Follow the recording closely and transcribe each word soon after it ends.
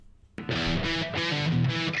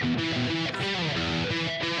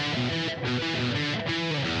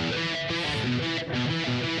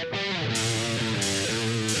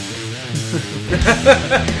Don't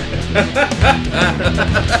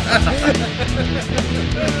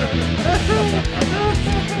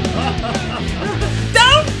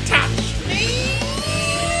touch me!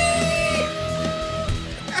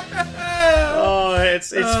 Oh,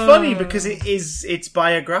 it's funny because it's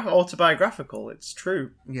autobiographical. It's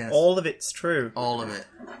true. Yes. All of it's true. All of it.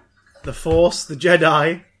 The Force, the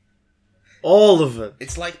Jedi, all of it.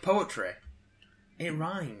 It's like poetry. It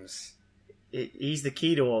rhymes. He's the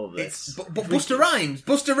key to all of this. But Busta Rhymes.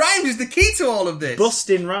 Busta Rhymes is the key to all of this.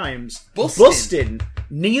 Bustin' rhymes. Bustin'.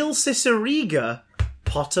 Neil Cicierega.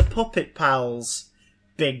 Potter Puppet Pals.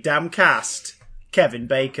 Big Damn Cast. Kevin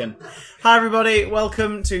Bacon. Hi everybody,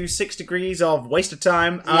 welcome to 6 Degrees of Waste of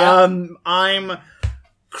Time. Yeah. I'm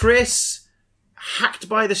Chris, hacked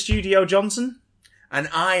by the Studio Johnson. And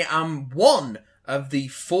I am one of the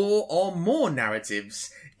 4 or more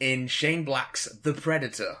narratives in Shane Black's The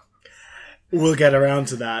Predator. We'll get around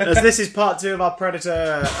to that. As this is part 2 of our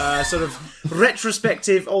Predator sort of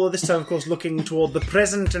retrospective, although this time, of course, looking toward the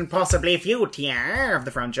present and possibly future of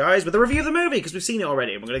the franchise with a review of the movie, because we've seen it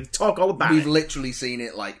already, and we're going to talk all about We've it. literally seen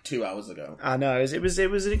it like 2 hours ago. I know, it was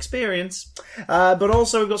an experience. But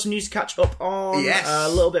also, we've got some news to catch up on. Yes. A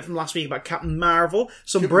little bit from last week about Captain Marvel.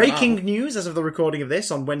 Some Captain breaking Marvel. news as of the recording of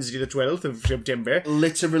this on Wednesday the 12th of September.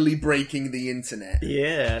 Literally breaking the internet.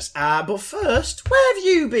 Yes. But first, where have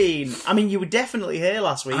you been? I mean, you were definitely here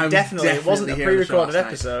last week. I was Definitely. It wasn't a here on the show pre-recorded last night.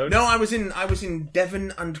 episode. No, I was in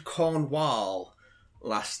Devon and Cornwall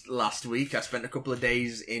last week. I spent a couple of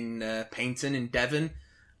days in Paignton in Devon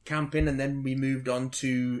camping, and then we moved on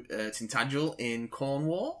to Tintagel in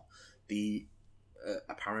Cornwall, the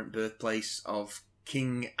apparent birthplace of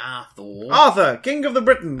King Arthur. Arthur, King of the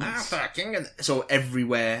Britons. Arthur, King of the... So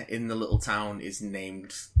everywhere in the little town is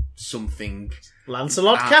named something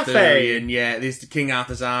Lancelot Arthurian. Cafe. Yeah, there's the King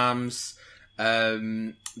Arthur's Arms.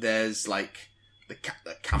 There's like the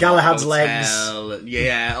Camelot Galahad's Hotel. Legs.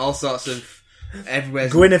 Yeah, all sorts of everywhere.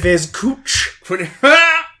 Guinevere's Cooch.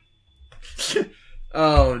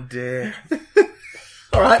 Oh dear.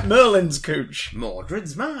 Alright, Merlin's Cooch.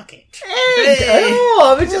 Mordred's Market. Hey!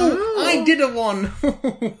 I did a one.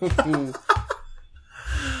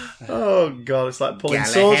 Oh god, it's like pulling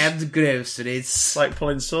swords. Galahad's Groceries. It's like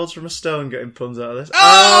pulling swords from a stone, getting puns out of this.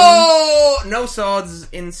 Oh! No swords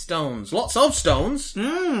in stones. Lots of stones.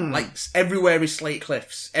 Like, everywhere is slate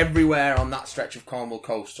cliffs. Everywhere on that stretch of Cornwall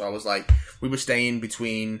coast. So I was like, we were staying in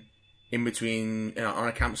between, on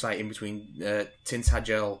a campsite in between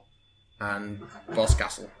Tintagel and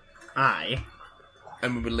Boscastle. Aye.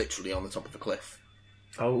 And we were literally on the top of a cliff.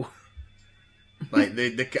 Oh. Like,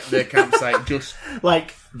 the campsite just...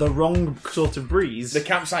 Like, the wrong sort of breeze. The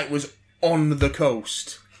campsite was on the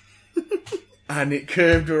coast. And it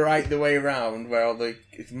curved right the way around where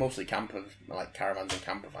it's mostly campers, like caravans and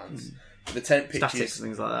camper vans. The tent pitches... Statics and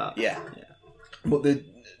things like that. Yeah. But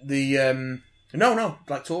no,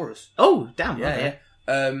 like tourists. Oh, damn, Yeah, okay.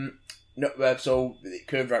 yeah. So it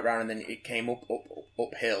curved right round and then it came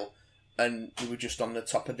uphill, and we were just on the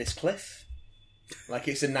top of this cliff. Like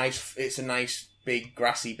it's a nice big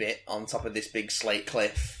grassy bit on top of this big slate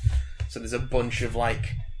cliff. So there's a bunch of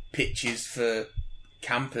like pitches for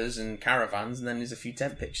campers and caravans, and then there's a few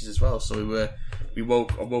tent pitches as well. So I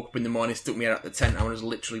woke up in the morning, stuck me out at the tent, and I was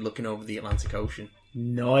literally looking over the Atlantic Ocean.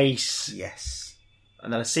 Nice. Yes.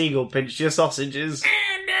 And then a seagull pinched your sausages.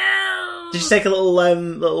 Oh, no! Did you take a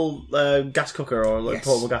little gas cooker or a little Yes.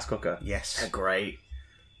 portable gas cooker? Yes. They're great.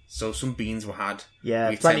 So some beans were had. Yeah,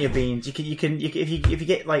 We plenty take- of beans. You can if you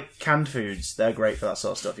get like canned foods, they're great for that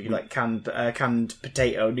sort of stuff. You can like canned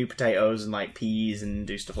new potatoes and like peas and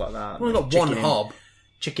do stuff like that. We've Like, got one chicken hob.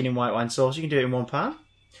 Chicken in white wine sauce. You can do it in one pan,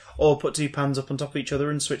 or put 2 pans up on top of each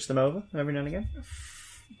other and switch them over every now and again.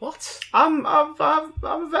 What? I'm a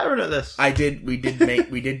veteran at this. We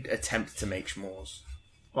did attempt to make s'mores.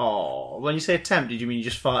 Oh, when you say attempt, did you mean you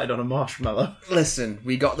just farted on a marshmallow? Listen,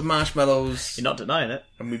 we got the marshmallows You're not denying it.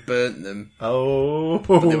 and we burnt them, Oh,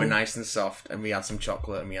 but they were nice and soft, and we had some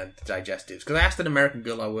chocolate and we had digestives. Because I asked an American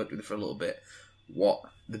girl I worked with for a little bit what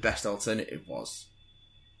the best alternative was.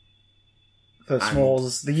 for And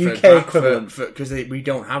s'mores, the for UK equivalent. because we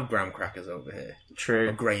don't have graham crackers over here. Or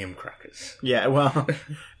True. graham crackers. Yeah. Well,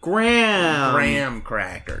 Graham. Graham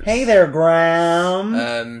crackers. Hey there,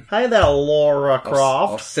 Graham. Hey there, Laura Or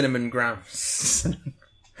Croft. cinnamon grams.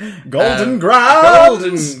 Golden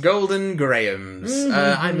Grahams. Golden Grahams.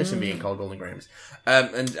 I miss them being called Golden Grahams.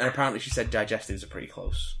 And apparently she said digestives are pretty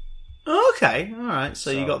close. Okay, all right.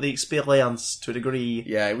 So you got the experience to a degree.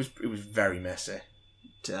 Yeah, it was very messy.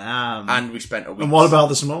 Damn. And we spent a week... And what about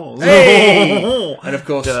the s'mores? Hey! And of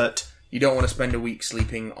course, Dirt. you don't want to spend a week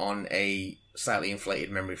sleeping on a slightly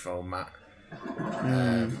inflated memory foam mat.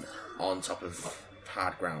 on top of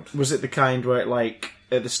hard ground. Was it the kind where, like,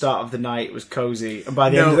 at the start of the night it was cozy, and by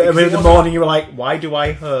the end because of the morning you were like, why do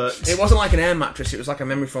I hurt? It wasn't like an air mattress, it was like a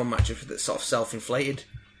memory foam mattress that sort of self-inflated.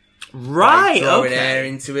 Right, like throwing okay. air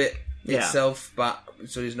into it Yeah. itself, but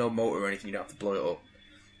so there's no motor or anything, you don't have to blow it up.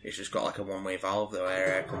 It's just got like a one-way valve though,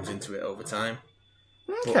 air comes into it over time.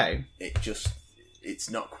 Okay. But it's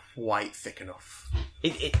not quite thick enough.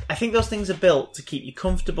 I think those things are built to keep you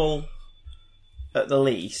comfortable at the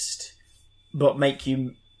least, but make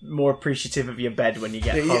you more appreciative of your bed when you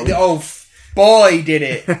get home. Oh boy, did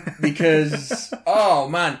it! Because oh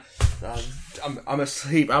man, I'm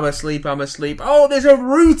asleep. Oh, there's a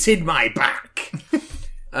root in my back.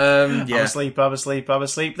 Yeah. I'm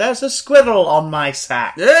asleep. There's a squirrel on my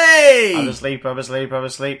sack. Hey! I'm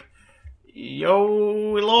asleep. Yo,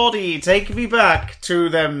 Lordy, take me back to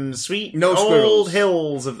them sweet No old squirrels.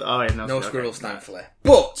 hills of... Oh, yeah, No squirrels, thankfully.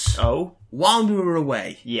 But Oh, while we were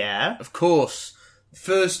away, yeah. of course,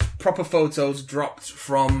 first proper photos dropped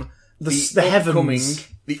from The heavens,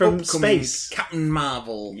 from upcoming space. Captain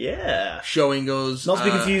Marvel, Yeah. showing us Not to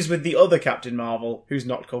be confused with the other Captain Marvel, who's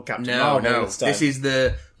not called Captain Marvel this time. This is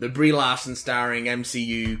the Brie Larson starring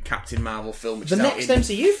MCU Captain Marvel film, which the is next out in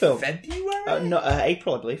MCU film. February. No,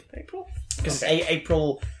 April, I believe. April? Because it's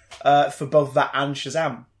April for both that and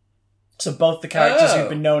Shazam. So both the characters who've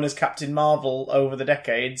been known as Captain Marvel over the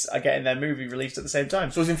decades are getting their movie released at the same time.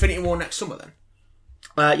 So is Infinity War next summer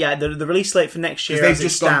then? Yeah, the release slate for next year. They've as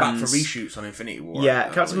just it gone back stands, for reshoots on Infinity War. Yeah,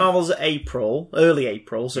 Captain Marvel's April, early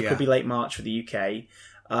April, so it Yeah. could be late March for the UK.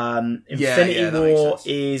 Yeah, Infinity that makes War sense.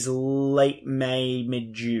 is late May,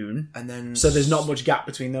 mid-June. And then So there's not much gap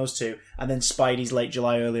between those two. And then Spidey's late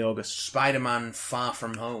July, early August. Spider-Man Far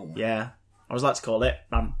From Home. Yeah. I was like to call it.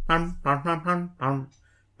 Bam, bam, bam, bam, bam, bam.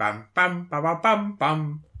 Bam, bam, bam, bam, bam,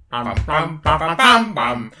 bam. Bam, Bam, bam, bam, bam,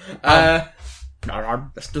 bam,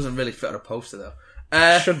 bam. This doesn't really fit on a poster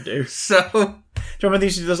though. Should do. So, Do you remember they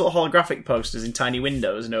used to do those little holographic posters in tiny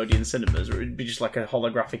windows in Odeon cinemas where it would be just like a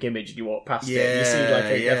holographic image and you walk past it and you see like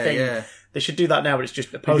a thing. yeah. They should do that now, but it's just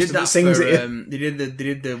a They did poster that that sings for, it. they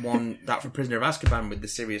did the one that for Prisoner of Azkaban with the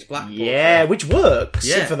Sirius Black. Yeah, which works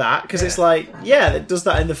Yeah. for that, because Yeah. it's like, yeah, it does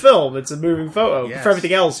that in the film. It's a moving photo. Yes. For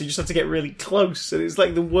everything else, you just have to get really close. And it's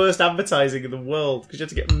like the worst advertising in the world, because you have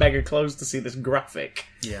to get mega close to see this graphic.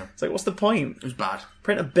 Yeah, It's like, what's the point? it was bad.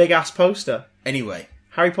 Print a big-ass poster. Anyway,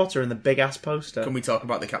 Harry Potter in the big-ass poster. can we talk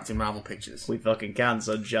about the Captain Marvel pictures? We fucking can,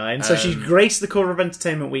 sunshine. So she's graced the cover of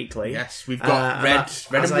Entertainment Weekly. Yes, we've got and red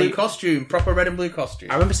and as blue I- costume, proper red and blue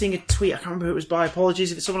costume. I remember seeing a tweet, I can't remember who it was by,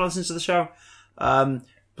 apologies if it's someone who listens to the show,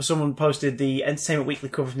 but someone posted the Entertainment Weekly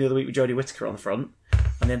cover from the other week with Jodie Whittaker on the front,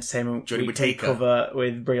 and the Entertainment Jodie Weekly Whittaker. cover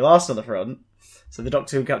with Brie Larson on the front, so the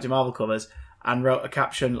Doctor Who and Captain Marvel covers, and wrote a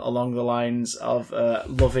caption along the lines of,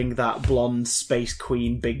 loving that blonde space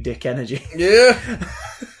queen big dick energy. Yeah,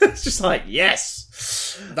 It's just like,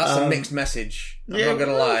 yes! that's a mixed message. I'm yeah. not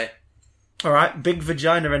gonna lie. Alright, big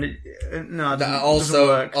vagina energy. No, it That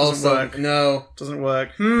doesn't work. no. Doesn't work.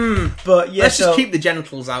 But yeah, Let's so... just keep the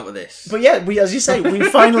genitals out of this. But yeah, as you say, we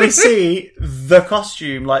finally see the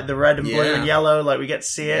costume, like the red and blue Yeah. and yellow, like we get to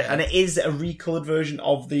see it, Yeah. and it is a recoloured version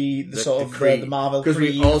of the sort of the Marvel because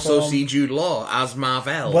Kree we also uniform. see Jude Law as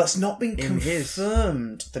Marvel. Well, it's not been in his.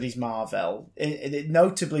 confirmed that he's Marvel.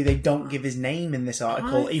 Notably, they don't give his name in this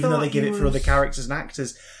article, I even though they thought give he it for other was- characters and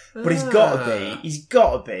actors. But he's got to be. He's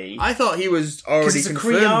got to be. I thought he was Because already it's a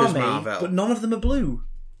confirmed Kree as army, Marvel. but none of them are blue.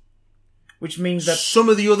 Which means that Some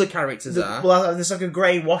of the other characters are. well, there's like a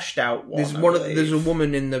grey washed out one. There's I one. believe. There's a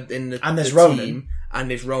woman in the And there's the Ronan. team, and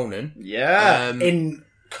there's Ronan. Yeah, Um, in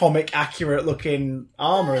comic accurate looking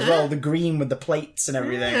armour as well. The green with the plates and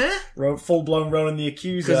everything. Yeah. Full blown Ronan the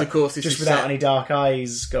Accuser. 'Cause, of course, this just is without set- any dark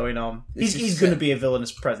eyes going on. This He's is going to set- be a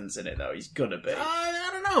villainous presence in it though. He's going to be. I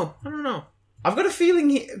don't know. I've got a feeling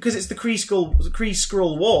because it's the Kree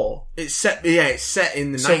Skrull War. It's set. Yeah, it's set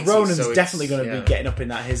in the So 90s. Ronan's so it's- definitely going to yeah. be getting up in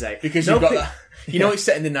that his age. because No you've got pi- that. You know, it's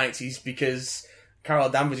set in the 90s because Carol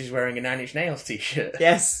Danvers is wearing a Nine Inch Nails t-shirt.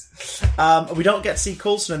 Yes. We don't get to see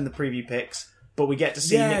Coulson in the preview pics, but we get to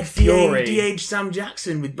see Yeah, Nick Fury. de-aged Sam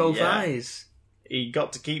Jackson with both Yeah. eyes. He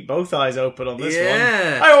got to keep both eyes open on this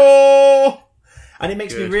Yeah. one. Hi-oh! And it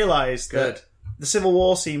makes me Good. realise Good. that the Civil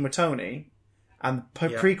War scene with Tony and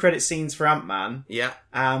Yeah. pre-credit scenes for Ant-Man, Yeah.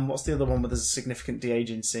 what's the other one where there's a significant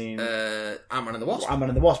de-aging scene? Ant-Man and the Wasp. Ant-Man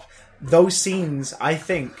and the Wasp. Those scenes, I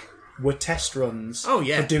think, were test runs Oh,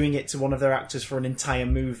 yeah. for doing it to one of their actors for an entire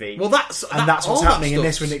movie. Well, that's and that's what's all that happening in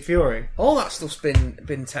this with stuff's- Nick Fury. All that stuff's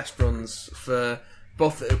been test runs for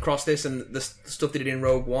both across this and the stuff they did in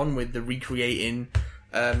Rogue One with the recreating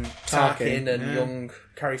Tarkin and yeah. young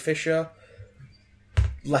Carrie Fisher.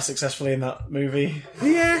 less successfully in that movie.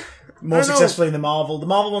 Yeah. More successfully in the Marvel. The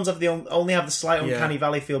Marvel ones only have the slight uncanny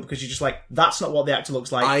valley feel because you're just like, that's not what the actor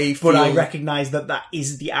looks like. But I recognise that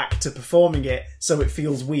is the actor performing it, so it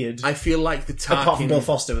feels weird. I feel like the Tarkin... Apart from Bill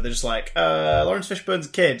Foster, where they're just like, Lawrence Fishburne's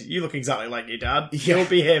kid, you look exactly like your dad. You'll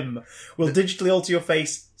be him. We'll digitally alter your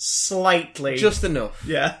face slightly. Just enough.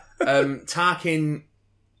 Yeah. Tarkin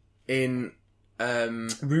in...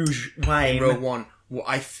 Rouge Wine. In Rogue One. Well,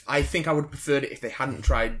 I think I would have preferred it if they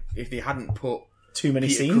hadn't put too many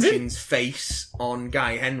Peter scenes Cushing's face on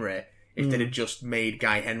Guy Henry. If they'd have just made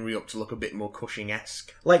Guy Henry up to look a bit more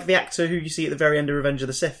Cushing-esque. Like the actor who you see at the very end of Revenge of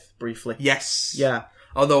the Sith, briefly. Yes. Yeah.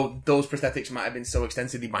 Although those prosthetics might have been so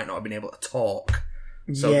extensive, they might not have been able to talk.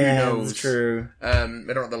 So yeah, who knows? That's true. They don't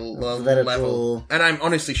have the level. And I'm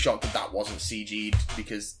honestly shocked that wasn't CG'd,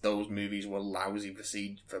 because those movies were lousy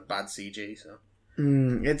for bad CG. So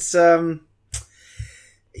it's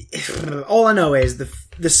all I know is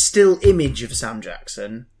the still image of Sam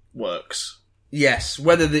Jackson works. Yes,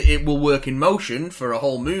 whether it will work in motion for a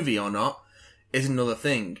whole movie or not is another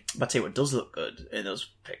thing. But I tell you what does look good in those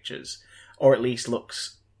pictures, or at least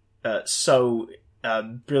looks so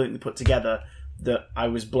brilliantly put together that I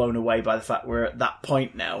was blown away by the fact we're at that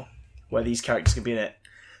point now where these characters can be in it.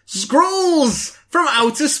 Skrulls from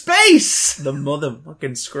outer space! The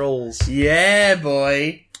motherfucking Skrulls. Yeah,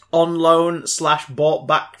 boy. On loan / bought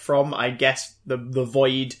back from, I guess, the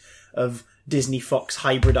void of Disney Fox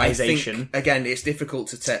hybridization. I think, again, it's difficult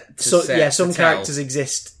to tell. Some characters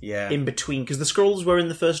exist in between, because the Skrulls were in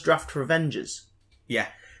the first draft for Avengers. Yeah.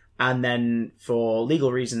 And then, for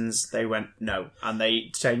legal reasons, they went no. And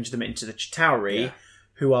they changed them into the Chitauri,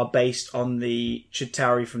 who are based on the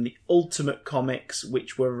Chitauri from the Ultimate Comics,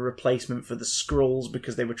 which were a replacement for the Skrulls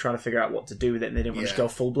because they were trying to figure out what to do with it and they didn't want to go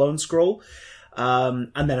full-blown Skrull.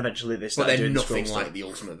 And then eventually they started doing nothing the like the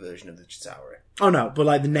Ultimate version of the Chitauri. Oh no, but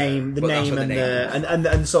like the name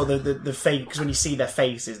and sort of the fake, because when you see their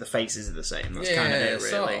faces, the faces are the same. That's kind of it,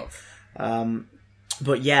 really. Sort of.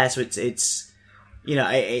 But yeah, so it's you know,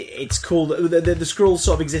 it's cool that the Skrulls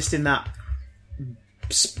sort of exist in that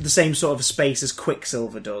the same sort of space as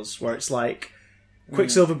Quicksilver does, where it's like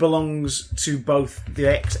Quicksilver belongs to both the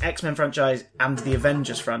X-Men franchise and the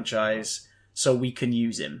Avengers franchise, so we can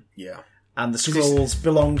use him. Yeah. And the Skrulls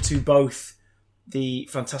belong to both the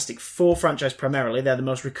Fantastic Four franchise primarily. They're the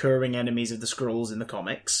most recurring enemies of the Skrulls in the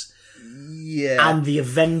comics. Yeah. And the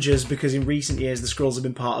Avengers, because in recent years the Skrulls have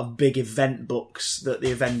been part of big event books that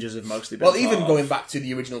the Avengers have mostly been part of. Well, even going back to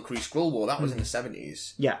the original Kree Skrull War, that was in the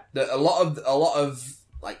 70s. Yeah. A lot of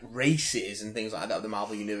like races and things like that of the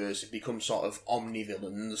Marvel Universe have become sort of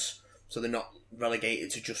omni-villains, so they're not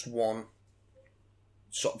relegated to just one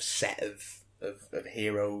sort of set of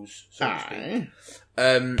heroes, so to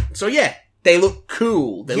speak. So yeah, they look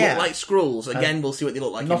cool. They look like Skrulls. Again, we'll see what they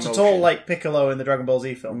look like. Not at all like Piccolo in the Dragon Ball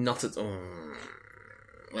Z film. Not at all.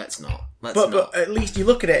 Let's not. But at least you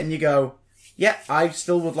look at it and you go, yeah, I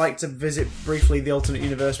still would like to visit briefly the alternate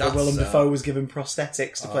universe where Willem Dafoe was given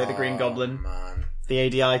prosthetics to play the Green Goblin. Man.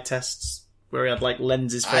 The ADI tests where he had like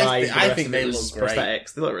lenses for eyes. I think they look great.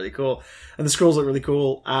 Prosthetics. They look really cool, and the Skrulls look really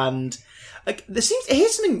cool. And like,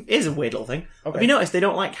 here's a weird little thing. Okay. Have you noticed they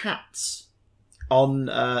don't like hats on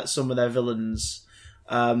some of their villains?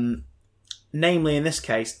 Namely, in this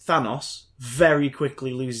case, Thanos very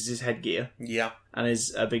quickly loses his headgear. Yeah. And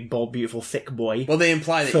is a big, bold, beautiful, thick boy. Well, they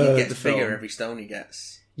imply that he gets bigger every stone he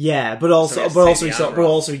gets. Yeah, but also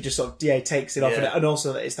he just sort of takes it off, and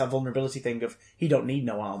also it's that vulnerability thing of he don't need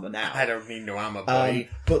no armor now. I don't need no armor, boy.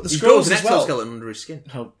 But the Skrulls as well. Skeleton under his skin.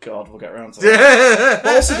 Oh God, we'll get around to that.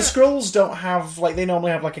 But also the Skrulls don't have they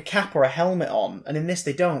normally have like a cap or a helmet on, and in this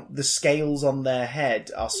they don't. The scales on their head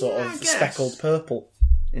are sort of speckled purple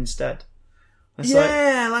instead. It's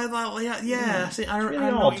I see, I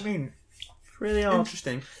know what you mean. Really odd.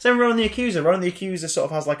 Interesting. Same with Ronan the Accuser. Ronan the Accuser sort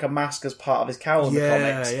of has like a mask as part of his cowl in the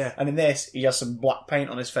comics. Yeah. And in this, he has some black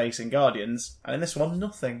paint on his face in Guardians. And in this one,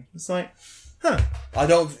 nothing. It's like,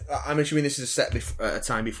 I'm assuming this is set at a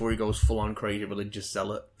time before he goes full on crazy religious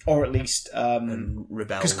zealot. Or at least, and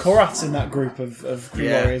rebels. Because Korath's in that group of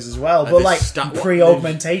Kree warriors as well. But like,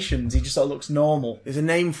 pre-augmentations, he just sort of looks normal. There's a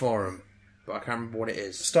name for him, but I can't remember what it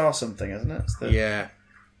is. Star something, isn't it?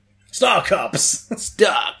 Star Cops!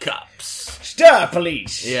 Star Cops! Star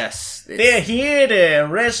Police! Yes. They're here to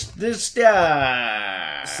arrest the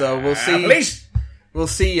Star. So we'll see. Police! We'll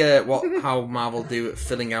see how Marvel do at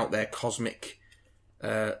filling out their cosmic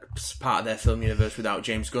part of their film universe without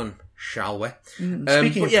James Gunn, shall we?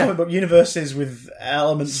 Speaking of comic book universes with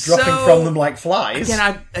elements dropping from them like flies.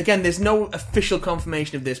 Again, there's no official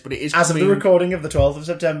confirmation of this, but it is as of the recording of the 12th of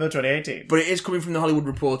September 2018. But it is coming from the Hollywood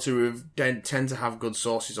Reporter, who tend to have good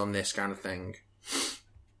sources on this kind of thing.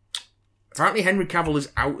 Apparently, Henry Cavill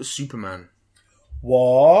is out as Superman.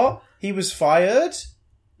 What? He was fired?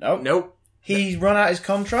 Nope. He's run out his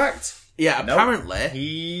contract? Yeah, apparently.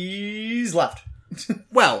 He's left.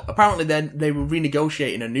 Well, apparently they were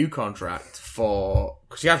renegotiating a new contract for...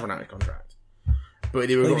 Because he has run out of his contract. But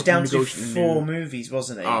they were he was down to 4 movies,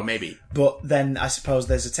 wasn't he? Oh, maybe. But then I suppose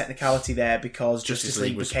there's a technicality there because Justice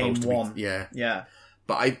League became one. Yeah.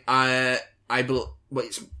 But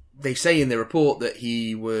they say in the report that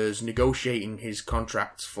he was negotiating his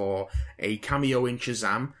contracts for a cameo in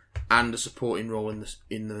Shazam and a supporting role in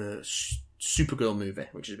the Supergirl movie,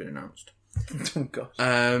 which has been announced. Oh, gosh.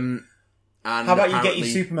 And how about you get your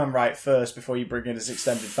Superman right first before you bring in his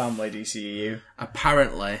extended family, DCEU?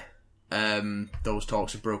 Apparently, those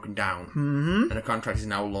talks have broken down, and a contract is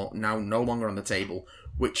now no longer on the table,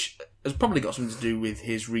 which has probably got something to do with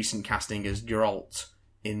his recent casting as Geralt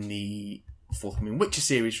in the forthcoming Witcher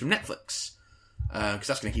series from Netflix, because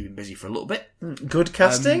that's going to keep him busy for a little bit. Good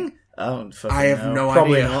casting? I have no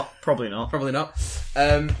idea. Probably not.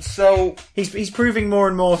 So he's proving more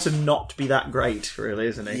and more to not be that great, really,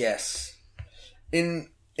 isn't he? Yes. In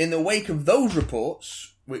the wake of those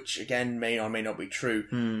reports, which again may or may not be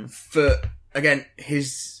true,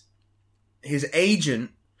 his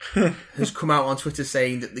agent has come out on Twitter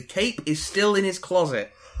saying that the cape is still in his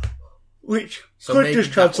closet. Which could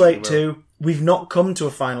just translate to, we've not come to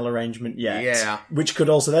a final arrangement yet. Yeah. Which could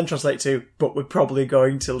also then translate to, but we're probably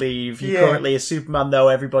going to leave. You're currently a Superman, though.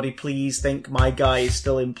 Everybody please think my guy is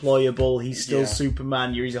still employable. He's still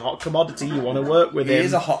Superman. He's a hot commodity. You want to work with him. He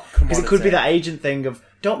is a hot commodity. Because it could be that agent thing of,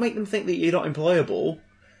 don't make them think that you're not employable.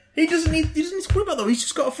 He doesn't need to worry about that. He's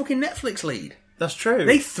just got a fucking Netflix lead. That's true.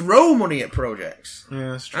 They throw money at projects.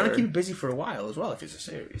 Yeah, that's true. And they keep him busy for a while as well if it's a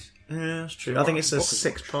series. Yeah, that's true. I think it's a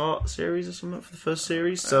 6-part series or something for the first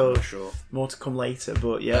series, so sure. More to come later.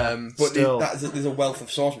 But yeah, but still. There's a wealth of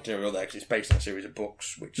source material there because it's based on a series of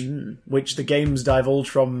books, which the games divulge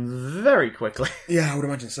from very quickly. Yeah, I would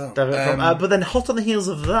imagine so. But then, hot on the heels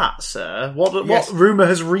of that, sir, what rumour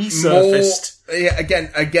has resurfaced?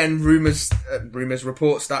 Again, rumours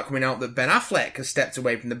reports start coming out that Ben Affleck has stepped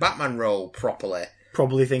away from the Batman role properly.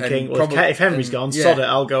 Probably thinking, if Henry's gone, sod it,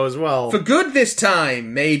 I'll go as well. For good this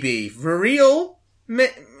time, maybe. For real? Is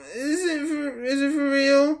it for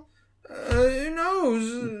real? Who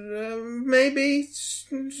knows? Maybe.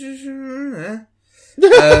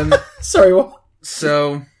 Sorry, what?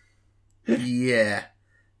 So, yeah.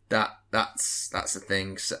 That's the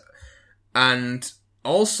thing. So, and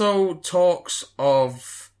also talks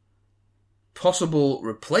of possible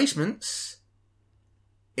replacements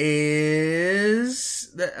is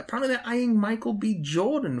that apparently they're eyeing Michael B.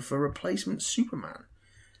 Jordan for replacement Superman.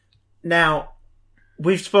 Now,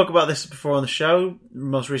 we've spoke about this before on the show,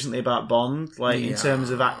 most recently about Bond, in terms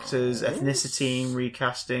of actors, ethnicity,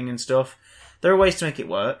 recasting and stuff. There are ways to make it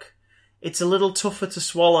work. It's a little tougher to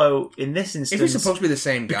swallow in this instance. If it's supposed to be the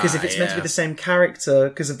same guy. Because if it's meant to be the same character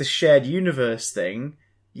because of the shared universe thing,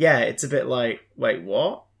 it's a bit like, wait,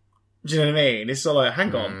 what? Do you know what I mean? It's sort of like,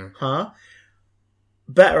 hang on, huh?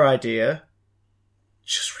 Better idea.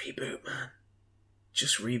 Just reboot, man.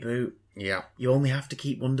 Just reboot. Yeah. You only have to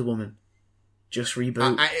keep Wonder Woman. Just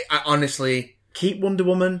reboot. I honestly... Keep Wonder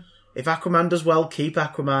Woman. If Aquaman does well, keep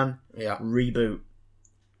Aquaman. Yeah. Reboot.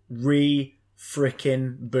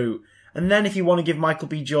 Re-frickin' boot. And then if you want to give Michael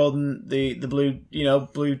B. Jordan the blue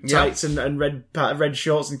tights and red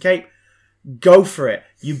shorts and cape, go for it.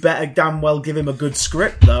 You better damn well give him a good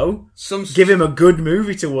script, though. Give him a good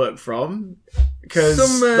movie to work from.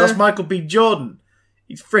 Because that's Michael B. Jordan.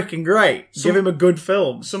 He's freaking great. Give him a good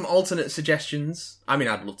film. Some alternate suggestions. I mean,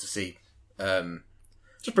 I'd love to see...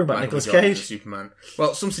 just bring back Nicolas Cage. Superman.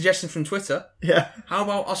 Well, some suggestions from Twitter. Yeah. How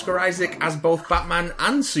about Oscar Isaac as both Batman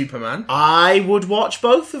and Superman? I would watch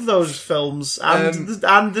both of those films and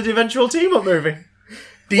the eventual team-up movie.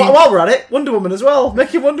 While we're at it, Wonder Woman as well.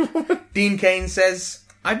 Make it Wonder Woman. Dean Cain says,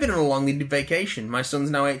 I've been on a long-needed vacation. My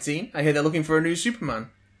son's now 18. I hear they're looking for a new Superman.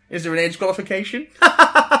 Is there an age qualification?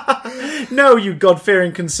 No, you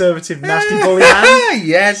God-fearing conservative nasty bully man.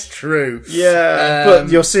 Yes, true. Yeah, but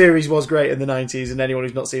your series was great in the 90s, and anyone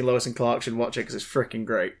who's not seen Lois and Clark should watch it because it's freaking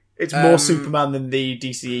great. It's more Superman than the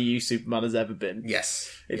DCEU Superman has ever been.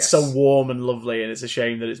 Yes. It's so warm and lovely, and it's a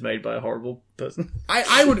shame that it's made by a horrible person.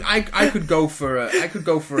 I could go for a...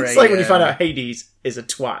 It's like when you find out Hades is a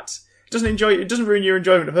twat. It doesn't ruin your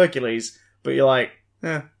enjoyment of Hercules, but you're like,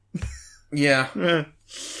 Yeah.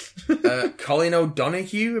 Colin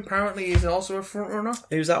O'Donoghue apparently is also a frontrunner.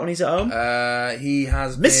 Who's that when he's at home? He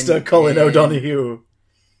has Mr. Colin O'Donoghue.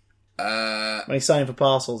 When he's signing for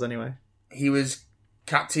parcels, anyway. He was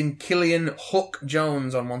Captain Killian Hook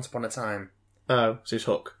Jones on Once Upon a Time. Oh, so he's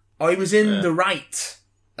Hook. Oh, he was in The Right.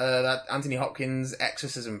 That Anthony Hopkins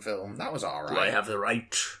exorcism film. That was alright. Do I have the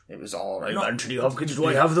right? It was alright. I'm Anthony Hopkins, do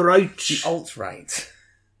I have the right? The alt-right.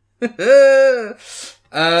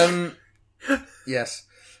 Yes.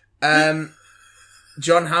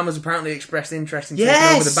 John Hamm has apparently expressed interest in taking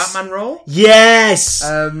over the Batman role. Yes!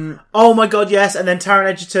 Oh my god, yes. And then Taron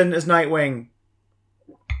Egerton as Nightwing.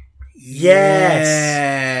 Yes!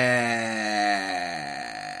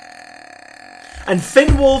 And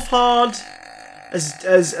Finn Wolfhard as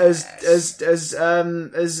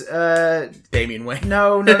Damian Wayne.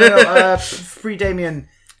 No. Free Damien.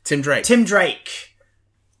 Tim Drake.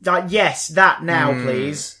 Yes, that now,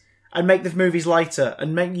 please. And make the movies lighter.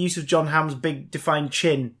 And make use of John Hamm's big defined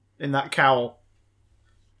chin in that cowl.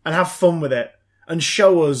 And have fun with it. And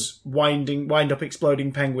show us wind up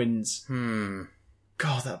exploding penguins.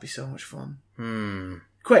 God, that'd be so much fun.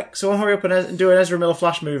 Quick, someone hurry up and do an Ezra Miller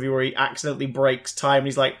Flash movie where he accidentally breaks time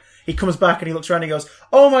and he comes back and he looks around and he goes,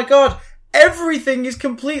 oh my god, everything is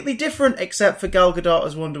completely different except for Gal Gadot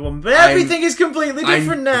as Wonder Woman. But everything is completely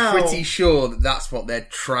different now. I'm pretty sure that's what they're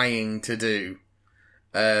trying to do.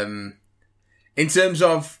 In terms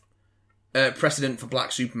of precedent for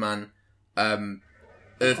Black Superman,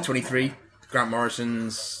 Earth 23, Grant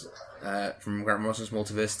Morrison's from Grant Morrison's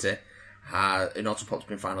Multiversity, in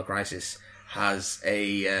Autopop in Final Crisis, has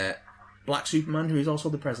a Black Superman who is also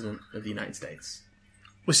the President of the United States.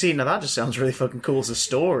 Well, see, now that just sounds really fucking cool as a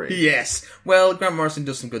story. Yes. Well, Grant Morrison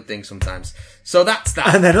does some good things sometimes. So that's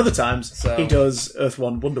that. And then other times, he does Earth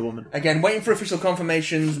 1 Wonder Woman. Again, waiting for official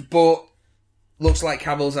confirmations, but looks like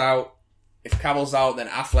Cavill's out. If Cavill's out, then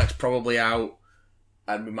Affleck's probably out.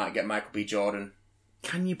 And we might get Michael B. Jordan.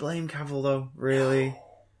 Can you blame Cavill, though? Really? No.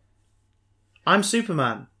 I'm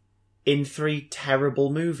Superman in 3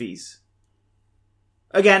 terrible movies.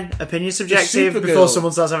 Again, opinion subjective before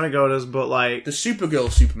someone starts having a go at us, but the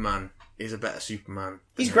Supergirl Superman is a better Superman.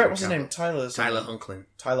 He's great. What's his name? Tyler Hunklin.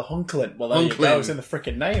 Tyler Hunklin. Well, there you go. It's in the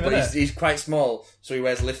frickin' name, but isn't it? He's quite small, so he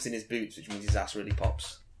wears lifts in his boots, which means his ass really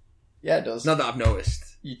pops. Yeah, it does. Not that I've noticed.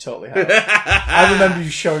 You totally have. I remember you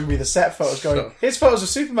showing me the set photos going, here's photos of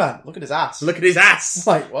Superman. Look at his ass. Look at his ass.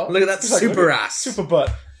 Like, what? Look at that super ass. Super butt.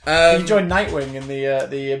 He joined Nightwing in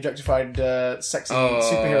the objectified sexy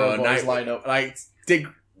superhero boys lineup. Like, Dick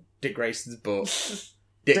Grayson's butt.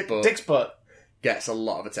 Dick's butt gets a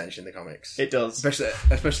lot of attention in the comics. It does.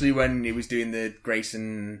 Especially when he was doing the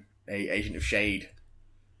Grayson Agent of Shade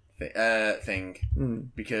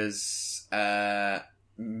thing. Because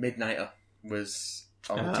Midnighter was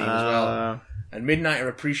on the team as well. And Midnighter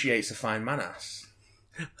appreciates a fine man-ass.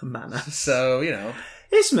 A man-ass. So, you know.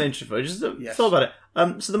 Here's some interesting footage. Just thought about it.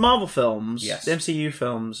 So the Marvel films, the MCU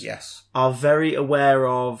films, are very aware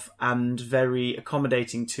of and very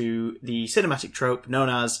accommodating to the cinematic trope known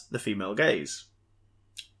as the female gaze.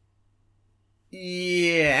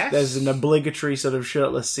 Yes. There's an obligatory sort of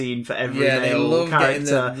shirtless scene for every male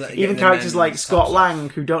character. Even characters like Scott Lang,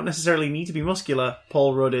 who don't necessarily need to be muscular.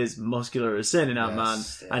 Paul Rudd is muscular as sin in Ant-Man,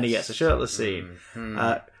 and he gets a shirtless scene.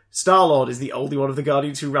 Star-Lord is the only one of the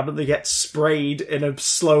Guardians who randomly gets sprayed in a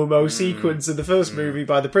slow-mo sequence in the first movie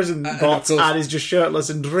by the prison bots and is just shirtless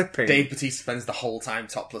and dripping. Dave Bautista spends the whole time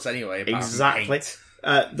topless anyway. Exactly.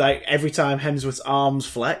 Like every time Hemsworth's arms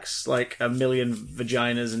flex, like a million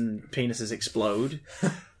vaginas and penises explode.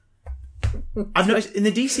 I've noticed in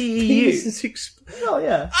the DCEU. Well,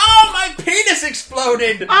 yeah. Oh, my penis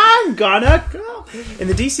exploded! I'm gonna go. In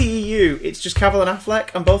the DCEU, it's just Cavill and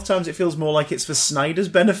Affleck, and both times it feels more like it's for Snyder's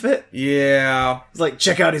benefit. Yeah. It's like,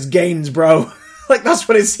 check out his gains, bro. Like, that's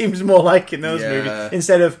what it seems more like in those movies.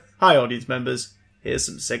 Instead of, hi, audience members, here's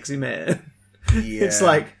some sexy man. Yeah. It's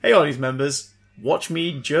like, hey, audience members, watch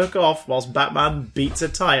me jerk off whilst Batman beats a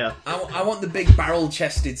tire. I want the big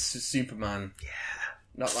barrel-chested Superman. Yeah.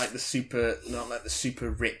 Not like the super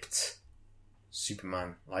ripped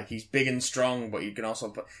Superman. Like, he's big and strong, but you can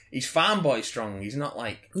also he's farm boy strong. He's not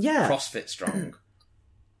like CrossFit strong.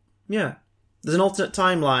 Yeah. There's an alternate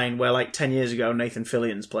timeline where, like, 10 years ago, Nathan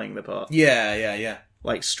Fillion's playing the part. Yeah.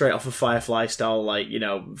 Like, straight off of Firefly style, like, you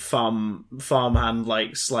know, farmhand,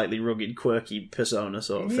 like, slightly rugged, quirky persona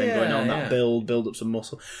sort of thing going on. That build up some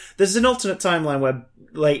muscle. There's an alternate timeline where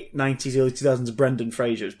late 90s, early 2000s, Brendan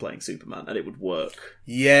Fraser is playing Superman, and it would work.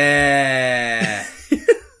 Yeah.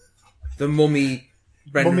 The Mummy,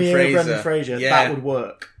 Brendan Fraser. That would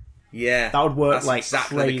work. Yeah, That would work that's like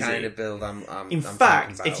exactly crazy. the kind of build I'm In I'm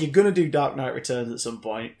fact, thinking if about. you're going to do Dark Knight Returns at some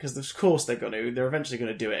point, because of course they're going to, they're eventually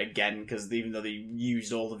going to do it again, because even though they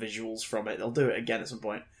used all the visuals from it, they'll do it again at some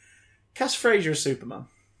point. Cast Fraser as Superman.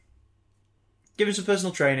 Give him some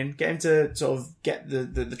personal training, get him to sort of get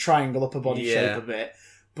the triangle upper body shape a bit,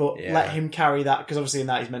 but let him carry that, because obviously in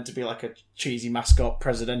that he's meant to be like a cheesy mascot,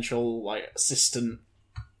 presidential like assistant,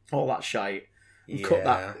 all that shite. And cut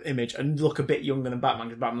that image and look a bit younger than Batman,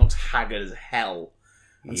 because Batman looks haggard as hell.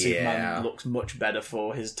 And Superman looks much better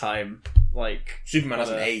for his time. Like Superman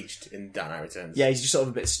hasn't aged in Dark Knight Returns. Yeah, he's just sort of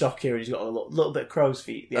a bit stockier, and he's got a little bit of crow's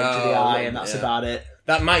feet, the edge of the eye, and that's about it.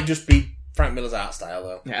 That might just be Frank Miller's art style,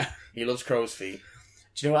 though. Yeah. He loves crow's feet.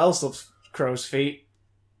 Do you know what else loves crow's feet?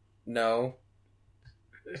 No.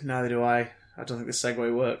 Neither do I. I don't think this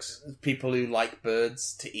segue works. People who like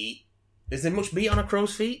birds to eat. Is there much meat on a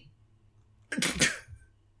crow's feet?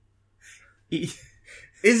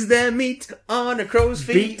 Is there meat on a crow's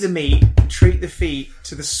feet? Beat the meat, treat the feet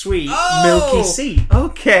to the sweet, milky seat.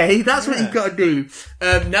 Okay, that's what you've got to do.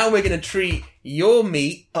 Now we're going to treat your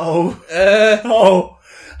meat.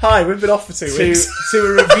 Hi, we've been off for 2 weeks. To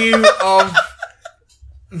a review of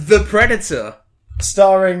The Predator.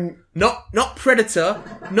 Starring... Not Predator,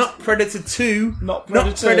 not Predator 2, Not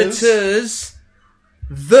not Predators.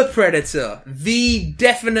 The Predator. The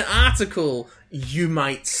definite article, you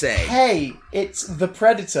might say. Hey, it's The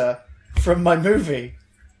Predator from my movie.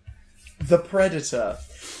 The Predator.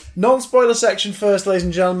 Non-spoiler section first, ladies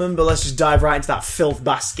and gentlemen, but let's just dive right into that filth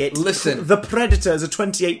basket. Listen. The Predator is a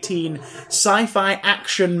 2018 sci-fi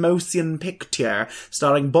action motion picture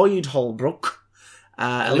starring Boyd Holbrook,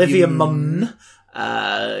 Olivia Munn,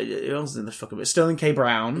 who else is in the fucking bit? Sterling K.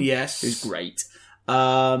 Brown. Yes. Who's great.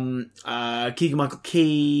 Keegan-Michael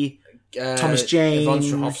Key, Thomas Jane. Yvonne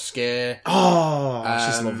Strahovski. Oh,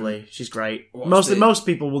 she's lovely. She's great. Most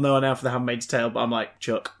people will know her now for The Handmaid's Tale, but I'm like,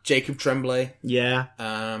 Chuck. Jacob Tremblay. Yeah.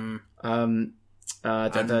 Others.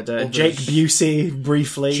 Jake Busey,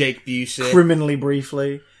 briefly. Jake Busey. Criminally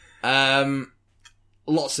briefly.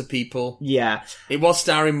 Lots of people. Yeah. It was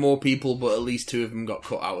starring more people, but at least 2 of them got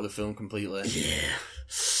cut out of the film completely.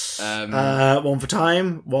 Yeah. One for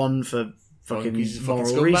time, one for fucking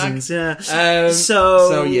moral reasons. Yeah.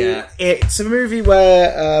 So yeah, it's a movie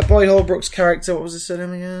where Boyd Holbrook's character, what was his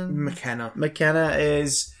surname again? McKenna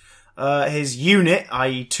is his unit,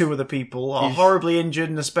 i.e. 2 other people, are horribly injured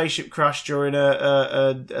in a spaceship crash during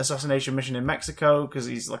a assassination mission in Mexico, because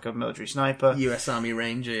he's like a military sniper. US Army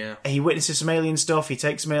Ranger, yeah. He witnesses some alien stuff, he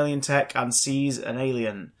takes some alien tech and sees an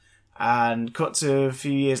alien. And cut to a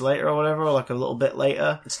few years later or whatever, or like a little bit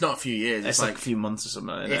later. It's not a few years. It's like a few months or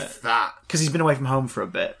something, isn't it? If that. Because he's been away from home for a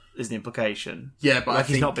bit, is the implication. Yeah, but like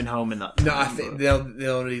he's not been home in that time. No, I think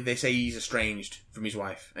they say he's estranged from his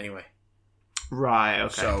wife anyway. Right,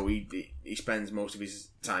 okay. So he spends most of his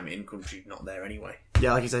time in country, not there anyway.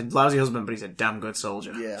 Yeah, like he's a lousy husband, but he's a damn good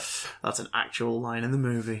soldier. Yeah. That's an actual line in the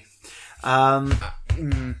movie.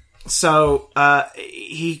 So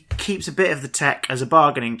he keeps a bit of the tech as a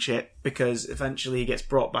bargaining chip, because eventually he gets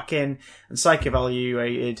brought back in and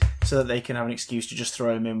psych-evaluated so that they can have an excuse to just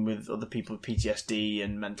throw him in with other people with PTSD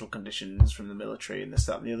and mental conditions from the military and this,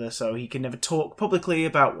 that and the other, so he can never talk publicly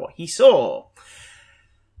about what he saw.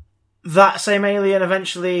 That same alien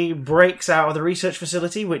eventually breaks out of the research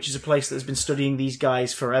facility, which is a place that has been studying these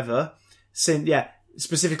guys forever.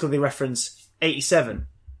 Specifically they reference 87,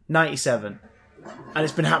 97... and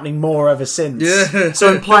it's been happening more ever since. Yeah.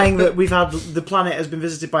 So implying that the planet has been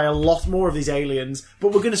visited by a lot more of these aliens,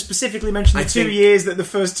 but we're going to specifically mention the 2 years that the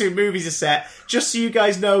first 2 movies are set, just so you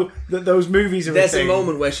guys know that those movies are There's a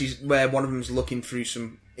moment where one of them's looking through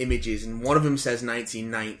some images, and one of them says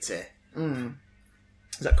 1990.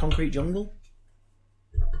 Is that Concrete Jungle?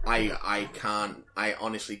 I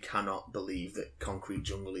honestly cannot believe that Concrete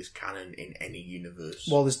Jungle is canon in any universe.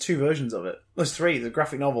 Well, there's 2 versions of it. There's 3. There's a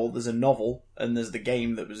graphic novel, there's a novel, and there's the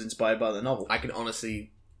game that was inspired by the novel. I can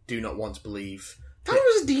honestly do not want to believe that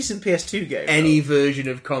was a decent PS2 game. Any version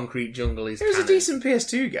of Concrete Jungle is canon. It was a decent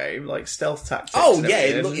PS2 game, like stealth tactics. Oh, yeah,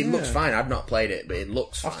 it looks fine. I've not played it, but it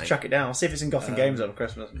looks fine. I'll have to track it down. I'll see if it's in Gotham Games over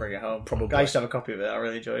Christmas and bring it home. Probably. I used to have a copy of it. I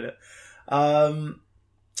really enjoyed it.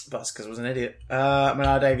 But that's because I was an idiot. I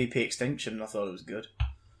had AVP Extinction and I thought it was good.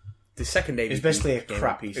 The second AVP it was basically a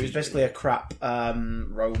crap. PC, it was basically a crap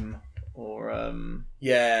Rome or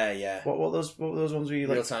yeah. What were those ones where you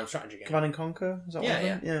like real time strategy game? Command and Conquer? Is that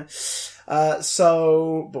yeah. Yeah.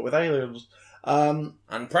 So, but with aliens.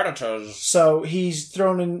 And predators. So he's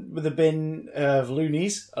thrown in with a bin of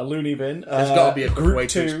loonies, a loony bin. There's got to be a good Group way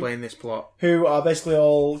to 2, explain this plot. who are basically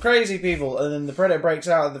all crazy people, and then the Predator breaks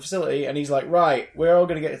out of the facility, and he's like, right, we're all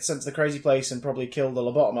going to get sent to the crazy place and probably kill the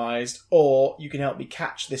lobotomized, or you can help me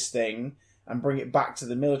catch this thing and bring it back to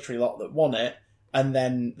the military lot that want it, and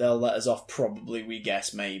then they'll let us off, probably, we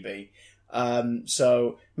guess, maybe.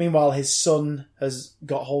 So, meanwhile, his son has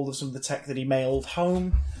got hold of some of the tech that he mailed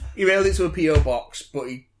home. He mailed it to a P.O. box, but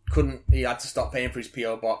he had to stop paying for his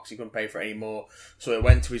P.O. box. He couldn't pay for it anymore. So it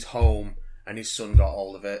went to his home, and his son got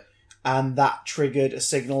hold of it. And that triggered a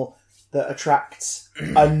signal that attracts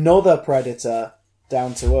another predator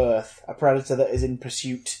down to Earth. A predator that is in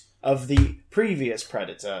pursuit of the previous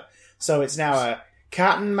predator. So it's now a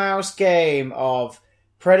cat and mouse game of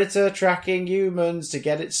predator tracking humans to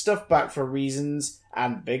get its stuff back for reasons,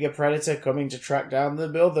 and bigger predator coming to track down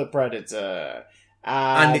the other predator.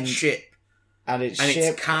 And its ship. And its and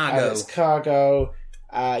ship. its cargo. And its cargo,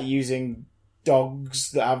 using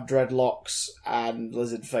dogs that have dreadlocks and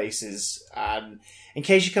lizard faces. And in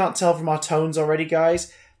case you can't tell from our tones already,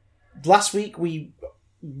 guys, last week we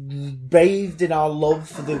bathed in our love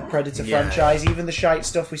for the Predator franchise. Even the shite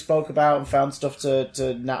stuff we spoke about and found stuff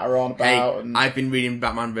to natter on about. Hey, I've been reading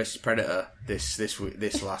Batman vs Predator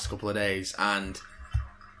this last couple of days, and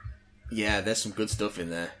yeah, there's some good stuff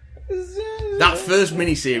in there. That first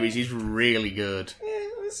miniseries is really good. Yeah,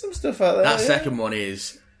 there's some stuff out there. That second one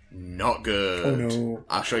is not good. Oh no.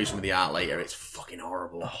 I'll show you some of the art later. It's fucking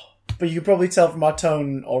horrible. But you can probably tell from our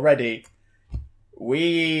tone already,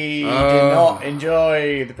 we do not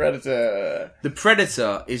enjoy the Predator. The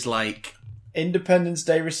Predator is like Independence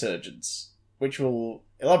Day Resurgence, which we'll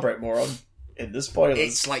elaborate more on in the spoilers.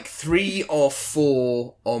 It's like 3 or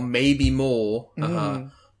 4 or maybe more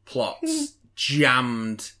plots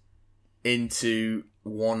jammed into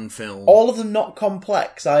one film. All of them not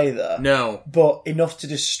complex either. No. But enough to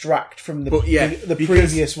distract from the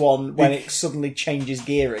previous one when it suddenly changes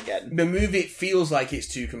gear again. The movie feels like it's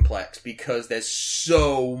too complex because there's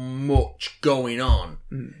so much going on.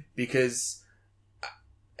 Because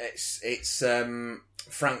it's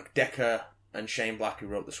Frank Decker and Shane Black who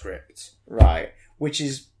wrote the script. Right. Which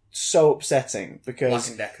is so upsetting because Black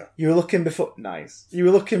and Decker. You were looking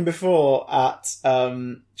before at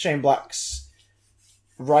Shane Black's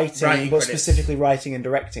writing but credits. Specifically writing and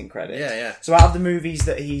directing credits. Yeah. So out of the movies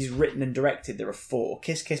that he's written and directed, there are 4.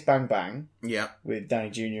 Kiss Kiss Bang Bang. Yeah. With Downey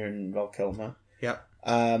Jr. and Val Kilmer. Yeah.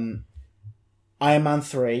 Iron Man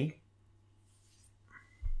 3.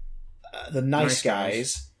 The Nice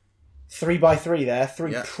Guys. 3x3 there.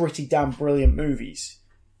 3 pretty damn brilliant movies.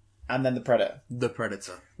 And then The Predator. The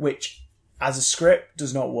Predator. Which, as a script,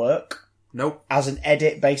 does not work. Nope. As an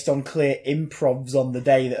edit based on clear improvs on the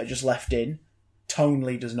day that are just left in,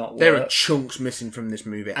 tonally does not work. There are chunks missing from this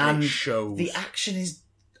movie, and it shows. The action is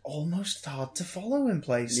almost hard to follow in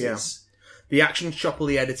places. Yeah. The action's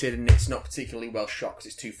choppily edited, and it's not particularly well shot because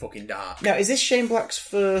it's too fucking dark. Now, is this Shane Black's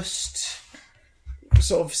first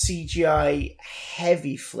sort of CGI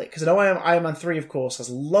heavy flick? Because I know Iron Man 3, of course, has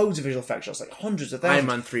loads of visual effects shots, like hundreds of thousands. Iron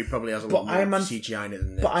Man 3 probably has a lot more CGI in it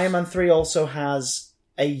than this. But Iron Man 3 also has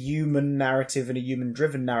a human narrative and a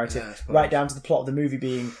human-driven narrative, right down to the plot of the movie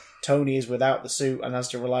being Tony is without the suit and has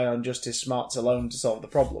to rely on just his smarts alone to solve the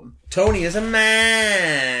problem. Tony is a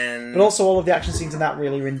man! But also all of the action scenes in that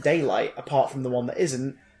really are in daylight, apart from the one that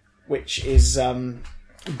isn't, which is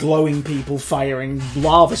glowing people firing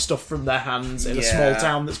lava stuff from their hands in a small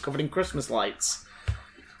town that's covered in Christmas lights.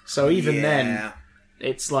 So even then,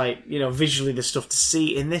 it's like, visually there's stuff to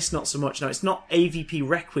see. In this, not so much. No, it's not AVP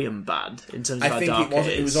Requiem bad in terms of how dark it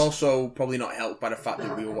is. It was also probably not helped by the fact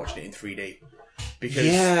that we were watching it in 3D.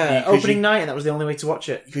 Because opening night, and that was the only way to watch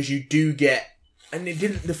it. Because you do get... And it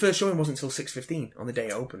didn't. The first showing wasn't until 6:15 on the day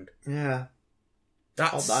it opened. Yeah.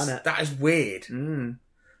 That is weird.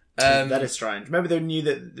 That is strange. Maybe they knew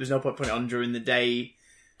that there was no point putting it on during the day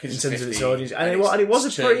in terms of its audience. And it was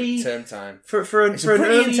a pretty... Term time. For an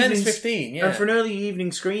early evening, 15, and for an early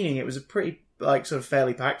evening screening, it was a pretty, sort of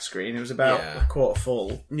fairly packed screen. It was about a quarter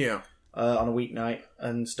full. Yeah. On a weeknight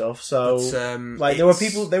and stuff. So, but, there were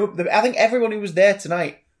people... I think everyone who was there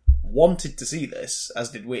tonight wanted to see this,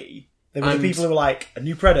 as did we. There were the people who were like, a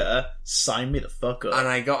new Predator, sign me the fuck up. And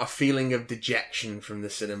I got a feeling of dejection from the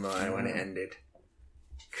cinema when it ended.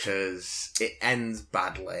 Because it ends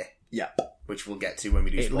badly. Yeah. Which we'll get to when we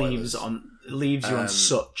do spoilers. It leaves you on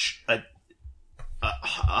such a...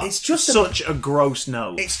 it's just such a gross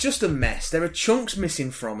note. It's just a mess. There are chunks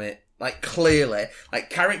missing from it. Like, clearly. Like,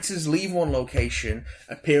 characters leave one location,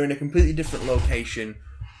 appear in a completely different location.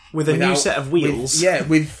 With a new set of wheels.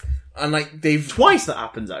 With And like they've Twice that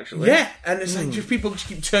happens, actually. Yeah, and it's like just people just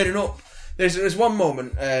keep turning up. There's one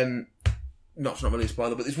moment, not really a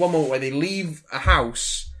spoiler, but there's one moment where they leave a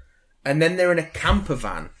house and then they're in a camper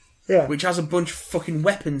van, which has a bunch of fucking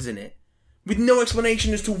weapons in it, with no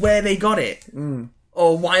explanation as to where they got it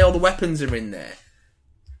or why all the weapons are in there.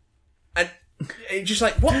 And it's just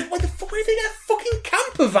like, where did they get a fucking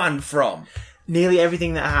camper van from? Nearly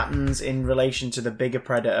everything that happens in relation to the bigger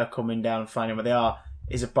predator coming down and finding where they are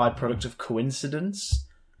is a byproduct of coincidence,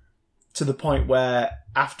 to the point where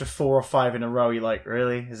after 4 or 5 in a row, you're like,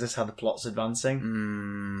 really? Is this how the plot's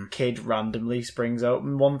advancing? Kid randomly springs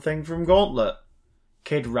open one thing from Gauntlet.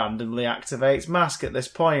 Kid randomly activates Mask at this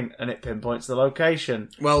point, and it pinpoints the location.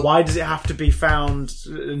 Well, why does it have to be found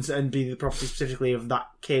and be the property specifically of that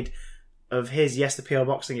kid, of his? Yes, the PO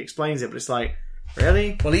Box thing explains it, but it's like,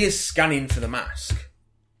 really? Well, he is scanning for the mask.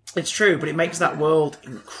 It's true, but it makes that world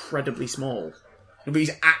incredibly small. But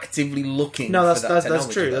he's actively looking. No, for that's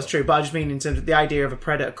true. Though. That's true. But I just mean in terms of the idea of a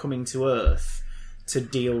predator coming to Earth to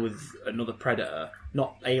deal with another predator,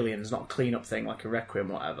 not aliens, not a clean-up thing like a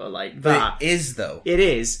Requiem or whatever, like that. But it is, though. It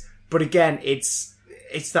is, but again, it's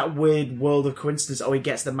that weird world of coincidence. Oh, he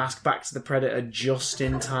gets the mask back to the predator just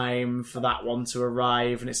in time for that one to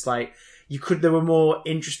arrive, and it's like there were more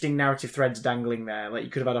interesting narrative threads dangling there. Like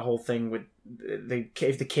you could have had a whole thing with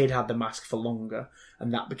if the kid had the mask for longer,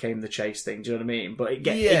 and that became the chase thing. Do you know what I mean? But it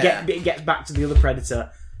gets back to the other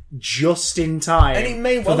predator just in time, and it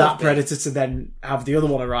may for that predator to then have the other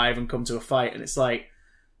one arrive and come to a fight. And it's like,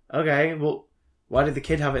 okay, well, why did the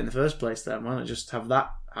kid have it in the first place then? Why not just have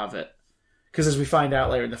that have it? Because as we find out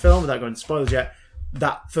later in the film, without going into spoilers yet,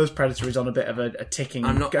 that first predator is on a bit of a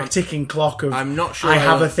ticking clock of, I'm not sure I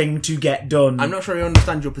have a thing to get done. I'm not sure I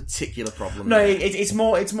understand your particular problem. No, it's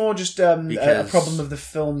more just a problem of the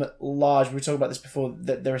film at large. We were talking about this before,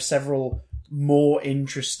 that there are several more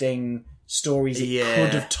interesting stories it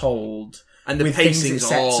could have told, and the pacing's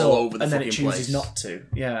all over the fucking place, and then it chooses not to.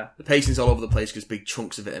 Yeah, the pacing's all over the place because big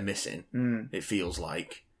chunks of it are missing. It feels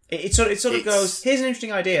like it sort of goes, here's an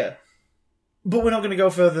interesting idea, but we're not going to go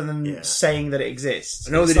further than saying that it exists.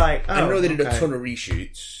 I know they did a ton of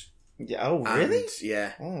reshoots. Yeah. Oh, really?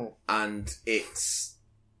 And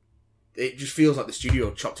it just feels like the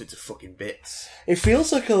studio chopped it to fucking bits. It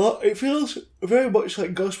feels like a lot. It feels very much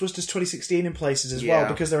like Ghostbusters 2016 in places as well,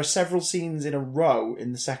 because there are several scenes in a row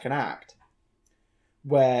in the second act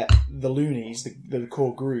where the loonies, the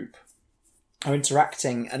core group, are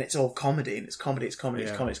interacting, and it's all comedy, and it's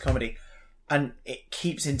comedy. And it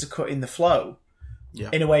keeps intercutting the flow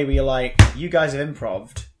in a way where you're like, you guys have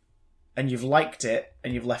improv'd, and you've liked it,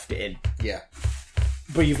 and you've left it in. Yeah.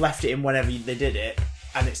 But you've left it in whenever they did it,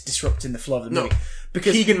 and it's disrupting the flow of the movie.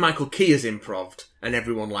 Because Keegan-Michael Key has improv'd, and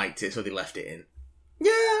everyone liked it, so they left it in.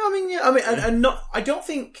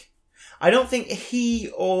 I don't think he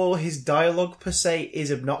or his dialogue per se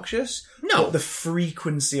is obnoxious. No, but the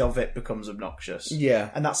frequency of it becomes obnoxious.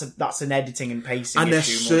 Yeah, and that's an editing and pacing. And there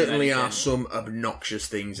certainly are some obnoxious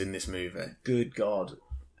things in this movie. Good God!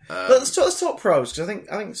 But let's talk pros, because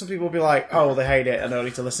I think some people will be like, oh, well, they hate it, and I don't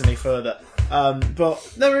need to listen any further.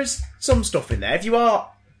 But there is some stuff in there. If you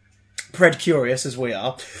are Pred curious, as we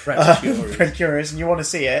are, Pred curious, and you want to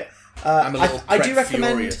see it, I do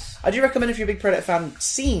recommend if you're a big Predator fan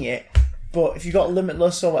seeing it. But if you've got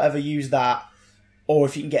Limitless or whatever, use that. Or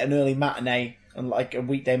if you can get an early matinee, and like a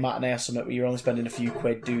weekday matinee or something where you're only spending a few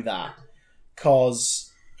quid, do that. Because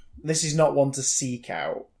this is not one to seek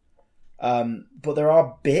out. But there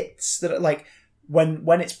are bits that are like,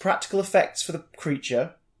 when it's practical effects for the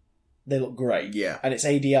creature, they look great. Yeah. And it's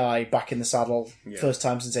ADI back in the saddle, first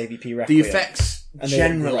time since AVP Requiem. The effects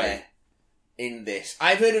generally in this.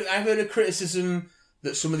 I've heard a criticism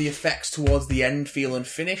that some of the effects towards the end feel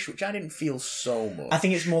unfinished, which I didn't feel so much. I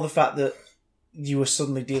think it's more the fact that you were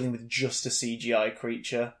suddenly dealing with just a CGI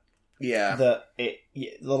creature. Yeah. That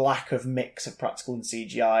the lack of mix of practical and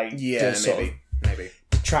CGI does maybe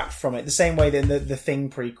detract from it. The same way that in the Thing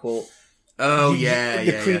prequel,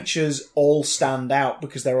 the creatures all stand out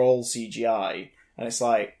because they're all CGI, and it's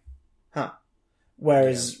like, huh.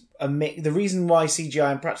 Whereas the reason why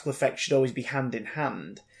CGI and practical effects should always be hand in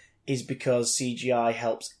hand is because CGI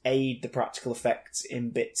helps aid the practical effects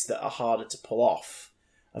in bits that are harder to pull off,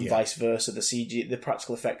 and vice versa. The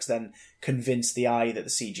practical effects then convince the eye that the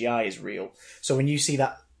CGI is real. So when you see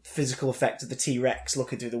that physical effect of the T-Rex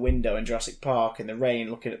looking through the window in Jurassic Park in the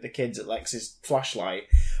rain, looking at the kids at Lex's flashlight,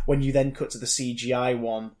 when you then cut to the CGI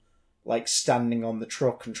one, like standing on the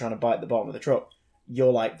truck and trying to bite the bottom of the truck,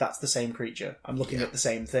 you're like, that's the same creature. I'm looking at the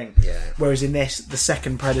same thing. Yeah. Whereas in this, the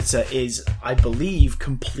second Predator is, I believe,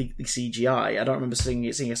 completely CGI. I don't remember seeing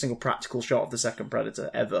a single practical shot of the second Predator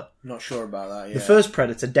ever. Not sure about that, yeah. The first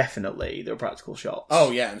Predator, definitely, there were practical shots.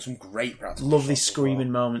 Oh, yeah, and some great practical Lovely shots as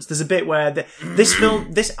screaming well. moments. There's a bit where this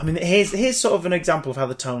film, here's sort of an example of how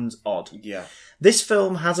the tone's odd. Yeah. This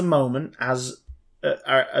film has a moment, as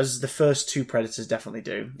the first two Predators definitely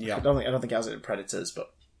do. Yeah. I don't think it has it in Predators, but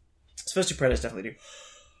the first two Predators definitely do.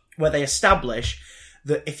 Where they establish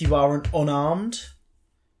that if you are unarmed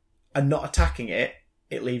and not attacking it,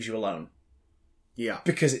 it leaves you alone. Yeah.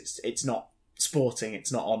 Because it's not sporting,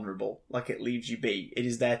 it's not honourable. Like, it leaves you be. It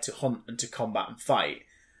is there to hunt and to combat and fight.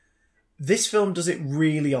 This film does it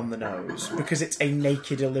really on the nose, because it's a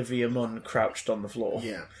naked Olivia Munn crouched on the floor.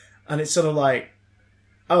 Yeah. And it's sort of like,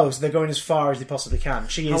 oh, so they're going as far as they possibly can.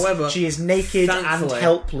 However, she is naked and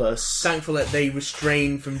helpless. Thankful that they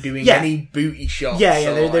restrain from doing Yeah. any booty shots Or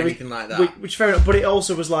anything like that. Which fair enough, but it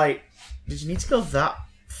also was like, did you need to go that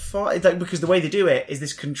far? Like, because the way they do it is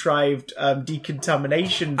this contrived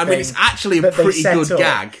decontamination I thing mean, it's actually a that they pretty set good up.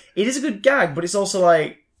 gag. It is a good gag, but it's also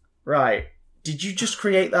like, right, did you just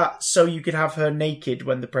create that so you could have her naked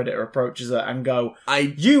when the Predator approaches her and go,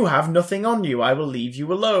 you have nothing on you, I will leave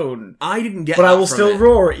you alone. I didn't get but that I will from still it.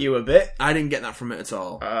 roar at you a bit. I didn't get that from it at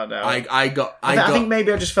all. No. I think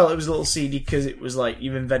maybe I just felt it was a little seedy because it was like,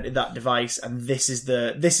 you've invented that device and this is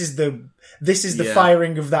the Yeah.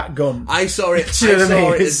 firing of that gun. I saw it. Do you know I what I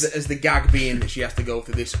saw mean? it as the gag being that she has to go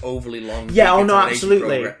through this overly long. Yeah, oh no, decontamination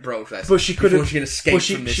absolutely. Process But she could before have. she can escape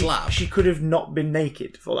from this lab. She could have not been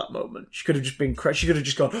naked for that moment. She could have just been. She could have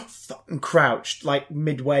just gone and crouched like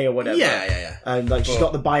midway or whatever. Yeah. And like she's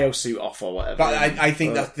got the biosuit off or whatever. But I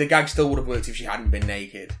think that the gag still would have worked if she hadn't been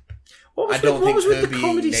naked. What was I don't think with her the being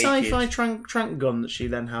comedy naked- sci-fi trank gun that she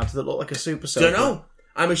then had that looked like a super soaker? Don't know.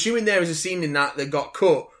 I'm assuming there is a scene in that got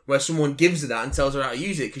cut where someone gives her that and tells her how to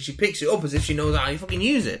use it because she picks it up as if she knows how to fucking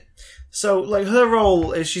use it. So, like, her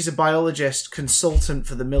role is she's a biologist consultant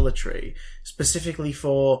for the military, specifically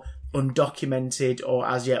for undocumented or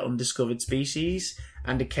as yet undiscovered species,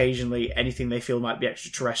 and occasionally anything they feel might be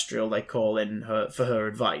extraterrestrial they call in for her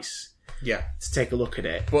advice. Yeah. To take a look at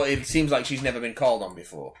it. But it seems like she's never been called on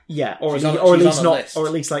before. Yeah, or She's at on least a not, list. or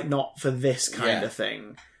at least like not for this kind Yeah. of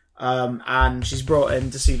thing. And she's brought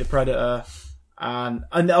in to see the Predator, and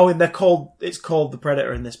they're called. It's called the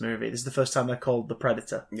Predator in this movie. This is the first time they're called the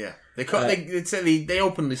Predator. Yeah. They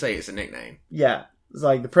openly say it's a nickname. Yeah, it's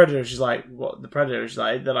like the Predator. She's like, what? The Predator. She's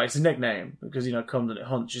like, they're like, it's a nickname because it comes and it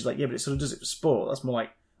hunts. She's like, yeah, but it sort of does it for sport. That's more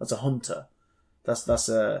like that's a hunter. That's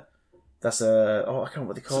a I can't remember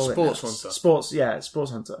what they call it. Sports now. hunter.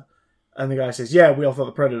 Sports hunter. And the guy says, yeah, we all thought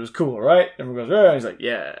the Predator was cool, right? And everyone goes, yeah. He's like,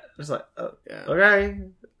 yeah. It's like, oh, Yeah.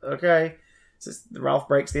 okay. So it's the Ralph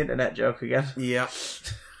breaks the internet joke again. Yeah.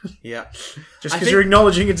 Yeah. Just because you're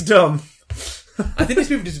acknowledging it's dumb. I think this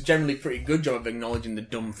movie does a generally pretty good job of acknowledging the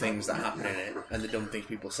dumb things that happen in it and the dumb things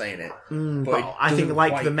people say in it. But I think,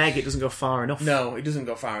 like the Meg, it doesn't go far enough. No, it doesn't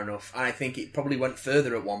go far enough. And I think it probably went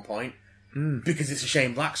further at one point because it's a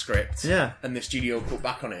Shane Black script. Yeah. And the studio put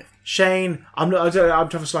back on it. Shane, I'm Trevor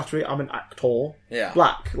Slattery, I'm an actor. Yeah.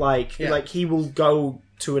 Black, like he will go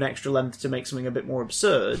to an extra length to make something a bit more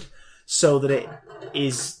absurd so that it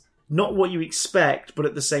is not what you expect, but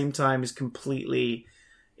at the same time is completely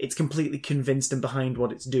convinced and behind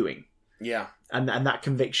what it's doing. Yeah. And that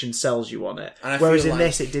conviction sells you on it. And I Whereas feel in like-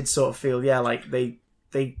 this, it did sort of feel, like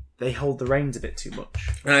they hold the reins a bit too much.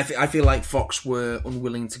 And I feel like Fox were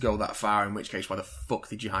unwilling to go that far, in which case, why the fuck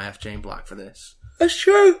did you hire Shane Black for this? That's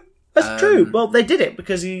true. That's true. Well, they did it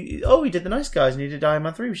because he did The Nice Guys and he did Iron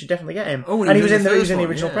Man 3. We should definitely get him. Oh, and he was in the first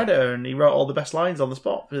original one, Predator and he wrote all the best lines on the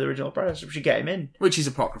spot for the original Predator, so we should get him in. Which is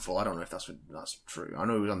apocryphal. I don't know if that's true. I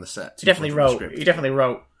know he was on the set. He definitely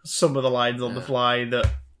wrote some of the lines on the fly that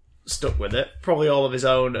stuck with it. Probably all of his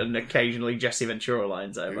own and occasionally Jesse Ventura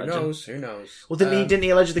lines, I imagine. Who knows? Well, didn't he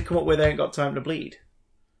allegedly come up with Ain't Got Time to Bleed?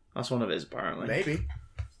 That's one of his, apparently. Maybe.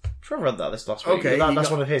 I'm sure I read that this last week. Okay. That's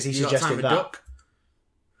one of his. He suggested that. Duck?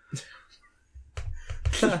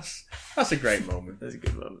 That's a great moment. That's a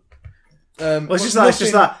good moment. Well, It's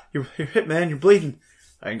just that. You're hit, man. You're bleeding.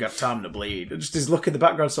 I ain't got time to bleed. And just his look in the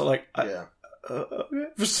background, sort of like, Yeah. okay.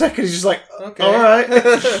 For a second, he's just like, Okay. all right.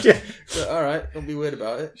 Yeah. All right. Don't be weird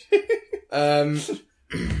about it.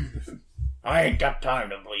 I ain't got time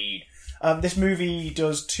to bleed. This movie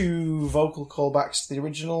does 2 vocal callbacks to the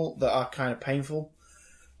original that are kind of painful.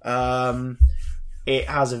 It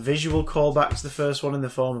has a visual callback to the first one in the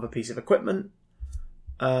form of a piece of equipment.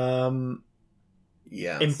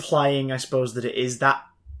 Yeah. Implying, I suppose, that it is that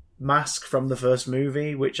mask from the first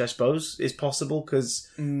movie, which I suppose is possible because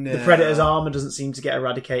the Predator's armor doesn't seem to get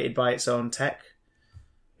eradicated by its own tech.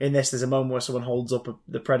 In this, there's a moment where someone holds up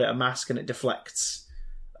the Predator mask and it deflects.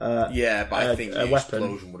 But I think the weapon.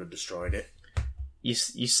 explosion would have destroyed it. You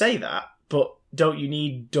say that, but don't you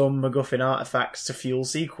need dumb MacGuffin artifacts to fuel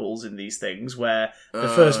sequels in these things, where the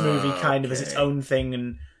first movie kind of is its own thing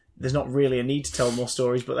and there's not really a need to tell more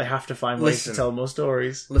stories, but they have to find ways to tell more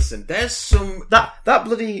stories. Listen, there's some... That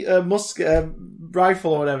bloody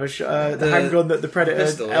rifle or whatever, the handgun that the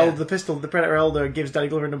Predator the pistol the Predator Elder gives Danny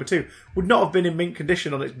Glover in number 2 would not have been in mint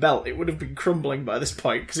condition on its belt. It would have been crumbling by this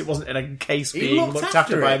point because it wasn't in a case being looked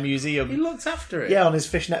after by a museum. He looked after it. Yeah, on his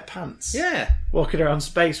fishnet pants. Yeah. Walking around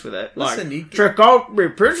space with it. Listen, check out my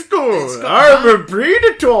pistol! I'm a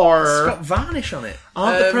predator! It's got varnish on it.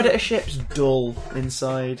 Aren't the Predator ships dull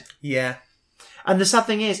inside? Yeah. And the sad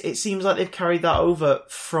thing is, it seems like they've carried that over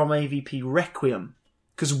from AVP Requiem.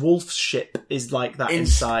 Because Wolf's ship is like that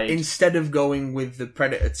inside. Instead of going with the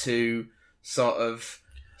Predator 2 sort of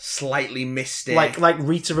slightly misty... Like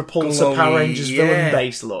Rita Repulsa Power Rangers villain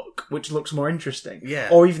base look, which looks more interesting. Yeah.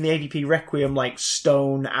 Or even the AVP Requiem, like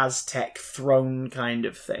stone Aztec throne kind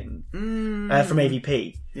of thing. From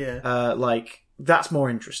AVP. Yeah. That's more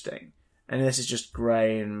interesting. And this is just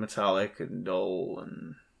grey and metallic and dull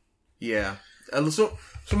and... Yeah. So,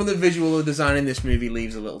 some of the visual design in this movie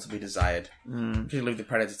leaves a little to be desired. Particularly with the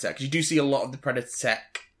Predator tech. Because you do see a lot of the Predator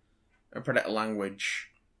tech and Predator language.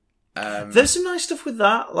 There's some nice stuff with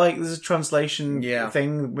that. Like, there's a translation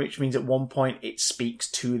thing, which means at one point it speaks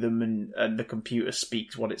to them and the computer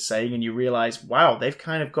speaks what it's saying. And you realise, wow, they've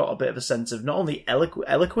kind of got a bit of a sense of not only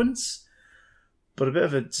eloquence, but a bit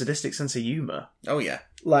of a sadistic sense of humour. Oh, yeah.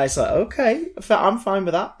 Like, it's like, okay, I'm fine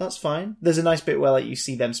with that. That's fine. There's a nice bit where, like, you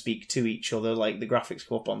see them speak to each other, like, the graphics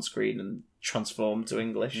go up on screen and transform to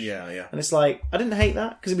English. Yeah, yeah. And it's like, I didn't hate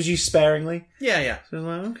that, because it was used sparingly. Yeah, yeah. So I was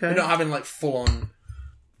like, okay. They're not having, like, full-on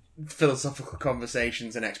philosophical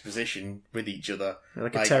conversations and exposition with each other.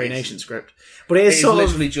 Like a Terry Nation script. But it is sort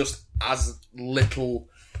literally just as little...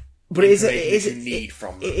 But it is need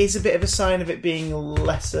from them. It is a bit of a sign of it being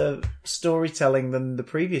lesser storytelling than the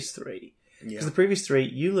previous 3. Because the previous 3,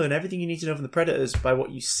 you learn everything you need to know from the Predators by what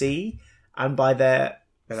you see and by their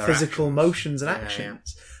physical motions and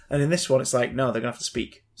actions. Yeah. And in this one, it's like, no, they're going to have to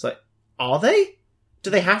speak. It's like, are they? Do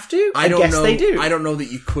they have to? I guess they do. I don't know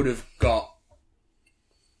that you could have got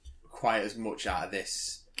quite as much out of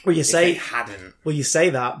this if they hadn't. Well, you say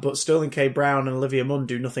that, but Sterling K. Brown and Olivia Munn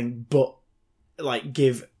do nothing but like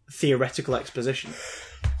give theoretical exposition.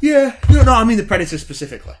 Yeah. No, I mean the Predator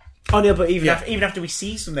specifically. Oh no, but even after we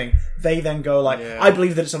see something, they then go like, I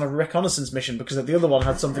believe that it's on a reconnaissance mission because the other one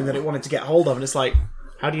had something that it wanted to get hold of, and it's like,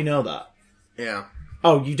 how do you know that? Yeah.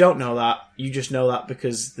 Oh, you don't know that. You just know that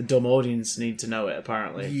because the dumb audience need to know it,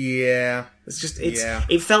 apparently. Yeah.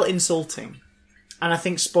 It felt insulting. And I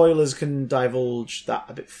think spoilers can divulge that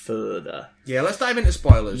a bit further. Yeah, let's dive into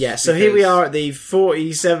spoilers. Yeah, so here we are at the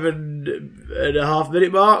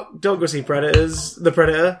 47.5-minute mark. Don't go see The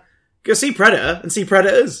Predator. Go see Predator and see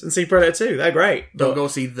Predators and see Predator 2. They're great. Don't go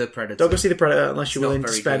see The Predator. Don't go see The Predator unless you're willing to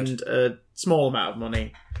spend a small amount of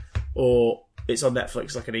money. Or it's on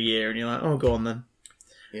Netflix like in a year and you're like, oh, go on then.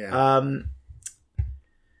 Yeah.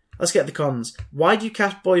 Let's get the cons. Why do you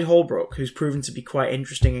cast Boyd Holbrook, who's proven to be quite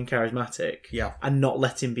interesting and charismatic, and not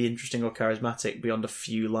let him be interesting or charismatic beyond a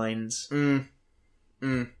few lines?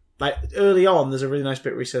 Like, early on, there's a really nice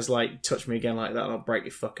bit where he says, like, touch me again like that and I'll break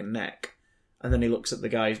your fucking neck. And then he looks at the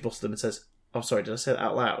guy who's busted him and says, oh, sorry, did I say that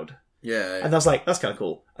out loud? Yeah. And that's like, that's kind of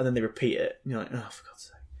cool. And then they repeat it. And you're like, oh, for God's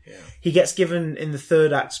sake. Yeah. He gets given, in the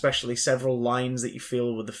third act especially, several lines that you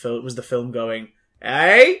feel was the film going,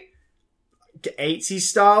 hey, 80s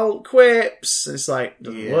style quips. And it's like,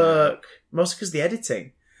 doesn't work. Mostly because of the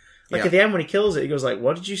editing. Like at the end when he kills it, he goes like,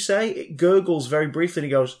 what did you say? It gurgles very briefly and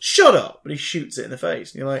he goes, shut up! But he shoots it in the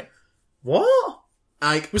face. And you're like, what?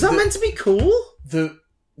 Was that meant to be cool?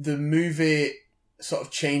 The movie sort of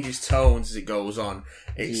changes tones as it goes on.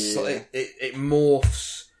 It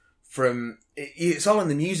morphs from... It's all in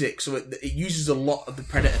the music, so it uses a lot of the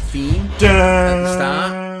Predator theme at the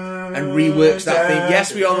start and reworks that theme.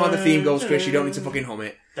 Yes, we all know how the theme goes, Chris. You don't need to fucking hum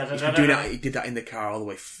it. He's been doing that. He did that in the car all the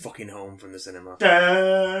way fucking home from the cinema.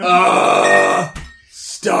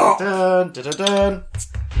 Stop!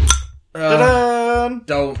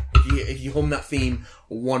 Don't. If you hum that theme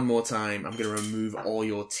one more time, I'm going to remove all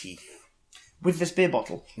your teeth. With this beer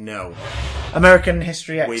bottle? No. American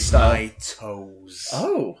History X with style. My toes.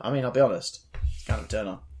 Oh, I mean, I'll be honest. It's kind of a turn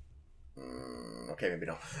on. Okay, maybe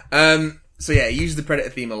not. So yeah, he uses the Predator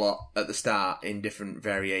theme a lot at the start in different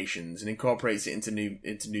variations and incorporates it into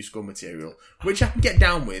new Skull material, which I can get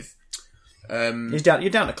down with. You're down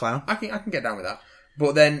to clown. I can get down with that.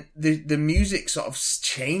 But then the music sort of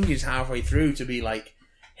changes halfway through to be like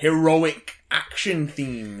heroic action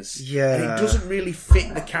themes. Yeah. And it doesn't really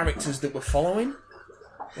fit the characters that we're following.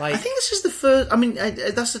 Like, I think this is the first... I mean,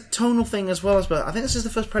 that's a tonal thing as well, but I think this is the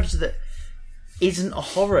first Predator that isn't a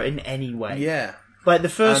horror in any way. Yeah. Like, the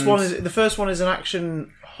first one is an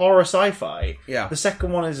action horror sci-fi. Yeah. The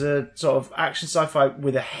second one is a sort of action sci-fi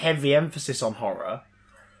with a heavy emphasis on horror.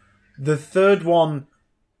 The third one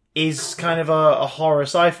is kind of a horror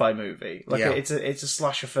sci-fi movie. Like, it's a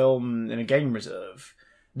slasher film in a game reserve.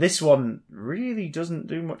 This one really doesn't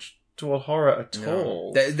do much toward horror at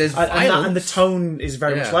all. There's violence. And the tone is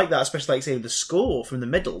very much like that, especially, like, say, the score from the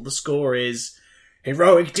middle. The score is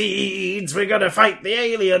heroic deeds, we're gonna fight the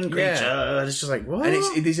alien creature. And it's just like, what?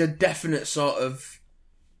 And there's a definite sort of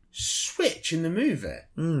switch in the movie.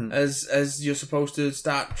 As you're supposed to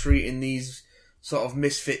start treating these sort of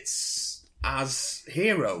misfits as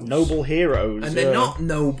heroes. Noble heroes. And they're not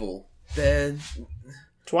noble. They're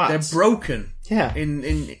twats. They're broken. Yeah.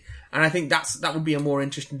 And I think that would be a more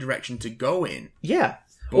interesting direction to go in. Yeah.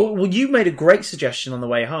 Well, you made a great suggestion on the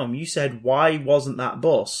way home. You said, why wasn't that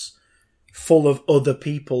bus full of other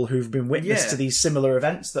people who've been witness to these similar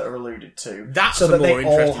events that are alluded to? That's so a that more they all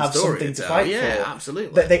interesting have story something to tell. fight for. Yeah,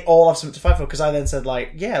 absolutely. That they all have something to fight for. Because I then said,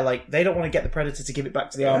 like, they don't want to get the Predator to give it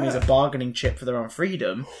back to the army as a bargaining chip for their own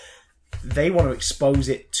freedom. They want to expose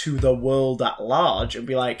it to the world at large and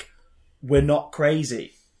be like, we're not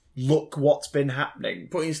crazy. Look what's been happening.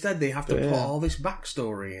 But instead they have to put all this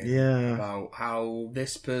backstory in about how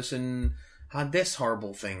this person had this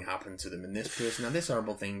horrible thing happen to them and this person had this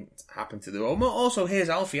horrible thing happen to them. Also, here's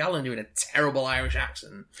Alfie Allen doing a terrible Irish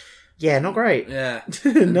accent. Yeah, not great. Yeah.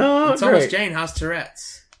 No, Thomas great. Jane has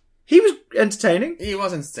Tourette's. He was entertaining. He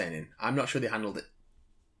was entertaining. I'm not sure they handled it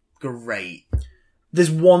great.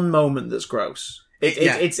 There's one moment that's gross.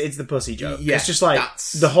 It's the pussy joke. Yeah, it's just like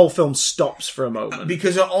the whole film stops for a moment.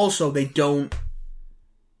 Because also they don't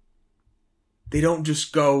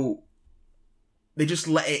just go... They just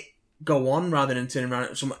let it go on rather than turning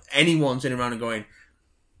around... Anyone turning around and going,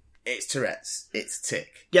 it's Tourette's, it's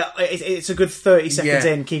tick. Yeah, it's a good 30 seconds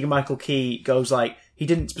in, Keegan-Michael Key goes like, he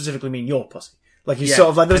didn't specifically mean your pussy. Like, he's sort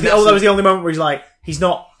of like... That was the only moment where he's like, he's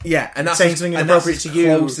not and that's saying something inappropriate to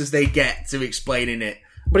you. as close as they get to explaining it.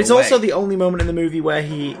 But it's also the only moment in the movie where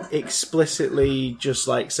he explicitly just,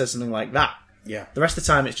 like, says something like that. Yeah. The rest of the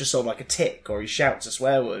time, it's just sort of like a tick, or he shouts a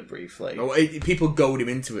swear word briefly. People goad him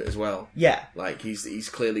into it as well. Yeah. Like, he's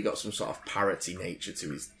clearly got some sort of parroty nature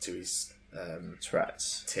to his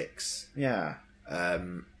Tourette's. Ticks. Yeah.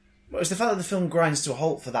 But it's the fact that the film grinds to a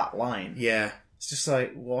halt for that line. Yeah. It's just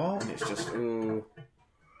like, what? And it's just, ooh.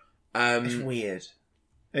 It's weird.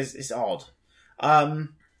 It's odd.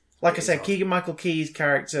 Like I said, Keegan-Michael Key's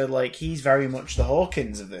character, like, he's very much the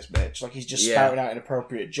Hawkins of this bitch. Like, he's just spouting out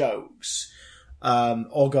inappropriate jokes.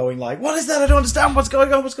 Or going like, what is that? I don't understand what's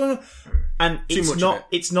going on. And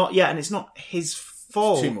it's not his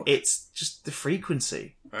fault. It's just the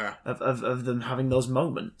frequency of them having those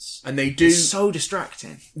moments. And they do... It's so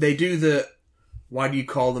distracting. They do the, why do you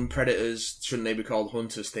call them predators? Shouldn't they be called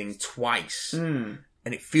hunters thing twice? And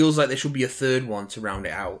it feels like there should be a third one to round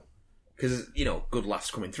it out. Because, good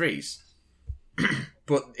laughs come in threes.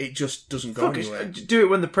 But it just doesn't go anywhere. Do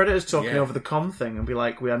it when the Predator's talking over the comm thing and be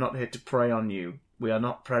like, we are not here to prey on you. We are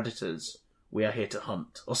not predators. We are here to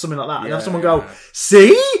hunt. Or something like that. And have someone go,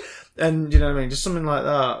 see? And, you know what I mean? Just something like that.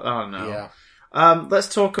 I don't know. Yeah.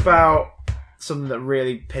 Let's talk about something that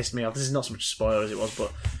really pissed me off. This is not so much a spoiler as it was,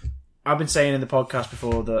 but I've been saying in the podcast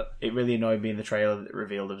before that it really annoyed me in the trailer that it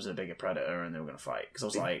revealed there was a bigger predator and they were going to fight. Because I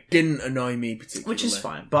was like... Didn't annoy me particularly. Which is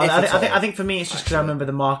fine. But I think for me it's just because I remember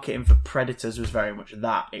the marketing for Predators was very much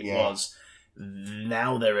that. It was,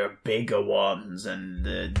 now there are bigger ones and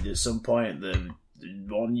at some point the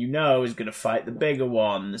one is going to fight the bigger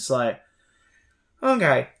one. It's like...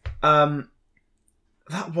 Okay. That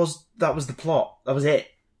was the plot. That was it.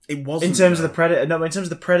 It wasn't. In terms of the Predator, no, in terms of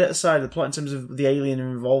the Predator side of the plot, in terms of the alien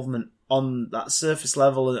involvement on that surface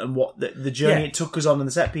level and what the journey it took us on in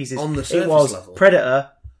the set pieces. On the surface it was level. Predator,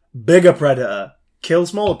 bigger Predator, kill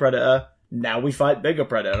smaller Predator, now we fight bigger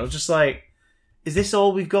Predator. And I was just like, is this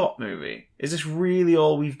all we've got, movie? Is this really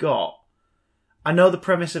all we've got? I know the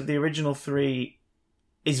premise of the original three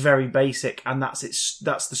is very basic, and that's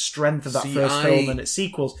the strength of that first film and its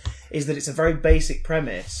sequels, is that it's a very basic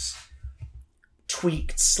premise,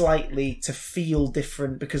 tweaked slightly to feel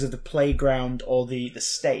different because of the playground or the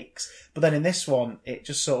stakes. But then in this one, it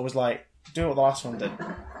just sort of was like, do what the last one did.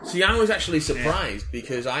 See, I was actually surprised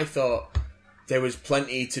because I thought there was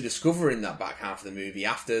plenty to discover in that back half of the movie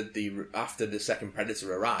after the second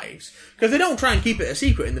Predator arrives. Because they don't try and keep it a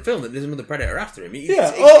secret in the film that there's another Predator after him.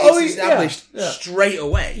 It's established straight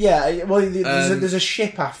away. Yeah, well, there's a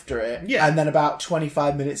ship after it. Yeah. And then about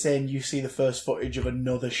 25 minutes in, you see the first footage of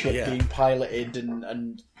another ship being piloted,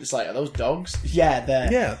 and it's like, are those dogs? Yeah,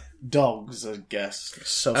 they're dogs, I guess.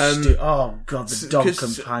 So stupid. Oh, God, the dog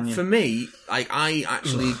companion. For me, I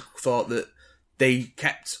actually thought that they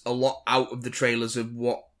kept a lot out of the trailers of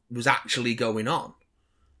what was actually going on.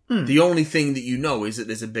 The only thing that you know is that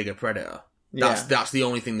there's a bigger Predator. That's the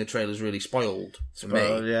only thing the trailers really spoiled to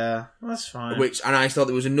me. Yeah, that's fine. And I thought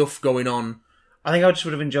there was enough going on. I think I just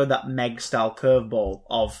would have enjoyed that Meg-style curveball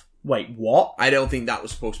of, wait, what? I don't think that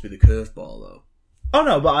was supposed to be the curveball, though. Oh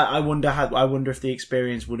no, but I wonder if the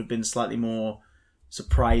experience would have been slightly more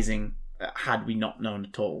surprising had we not known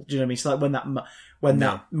at all. Do you know what I mean? It's like when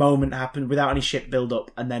that moment happened without any ship build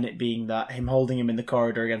up, and then it being that him holding him in the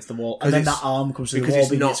corridor against the wall, and then that arm comes through the wall,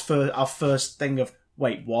 being our first thing of,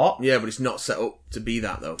 wait, what? Yeah, but it's not set up to be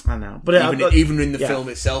that, though. I know, but even in the film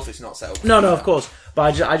itself, it's not set up. No, of course.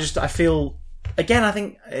 But I feel, again, I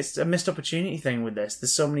think it's a missed opportunity thing with this.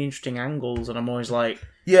 There's so many interesting angles, and I'm always like,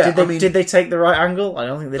 did they take the right angle? I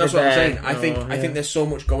don't think they did. That's what I'm saying. I think there's so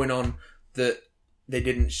much going on that they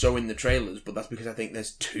didn't show in the trailers, but that's because I think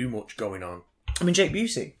there's too much going on. I mean, Jake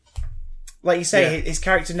Busey, like you say, his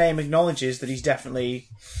character name acknowledges that he's definitely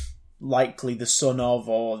likely the son of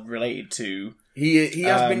or related to. He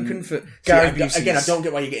has been confirmed. Again, I don't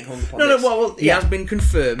get why you're getting hung up on this. Well, he has been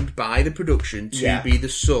confirmed by the production to be the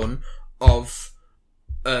son of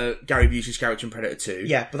Gary Busey's character in Predator 2.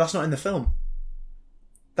 Yeah, but that's not in the film.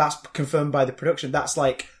 That's confirmed by the production. That's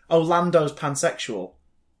like, Lando's pansexual.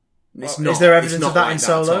 It's not, is there evidence of that in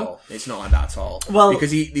Solo? It's not like that at all. Well,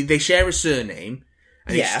 because they share a surname,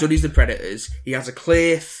 and he studies the Predators. He has a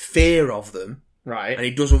clear fear of them, right? And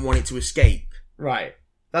he doesn't want it to escape, right?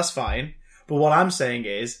 That's fine. But what I'm saying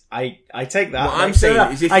is, I take that. What I'm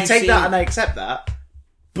saying is, if I take that and I accept that.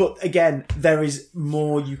 But again, there is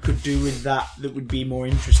more you could do with that would be more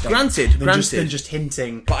interesting. Granted. Than just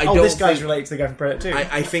hinting. But this guy's related to the guy from Predator 2.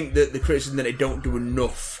 I think that the criticism that they don't do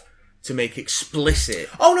enough to make explicit.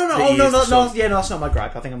 No, that's not my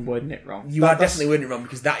gripe. I think I'm wording it wrong. You are definitely wording it wrong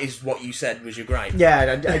because that is what you said was your gripe.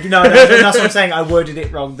 Yeah, that's what I'm saying. I worded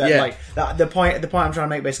it wrong. The point I'm trying to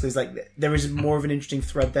make basically is like there is more of an interesting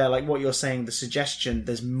thread there. Like what you're saying, the suggestion.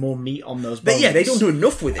 There's more meat on those bones. But they don't do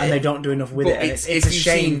enough with it, and they don't do enough with it. And it's a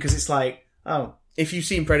shame because it's like, if you've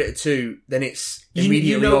seen Predator 2, then it's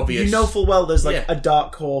immediately obvious. You know full well there's like a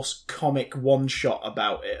Dark Horse comic one shot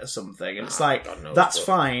about it or something, and it's like that's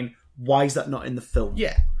fine. Why is that not in the film?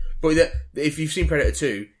 Yeah. But if you've seen Predator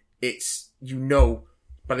 2, it's,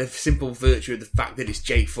 by the simple virtue of the fact that it's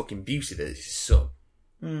Jake fucking Busey that is his son.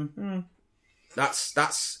 Mm-hmm.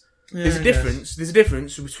 There's a difference. There's a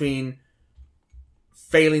difference between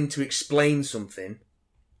failing to explain something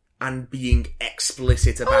and being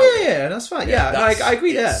explicit about it. Yeah, that's fine. Yeah, I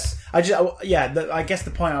agree there. I guess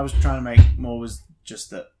the point I was trying to make more was just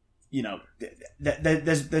that,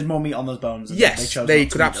 there's more meat on those bones. Yes, they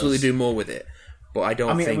could absolutely do more with it, but I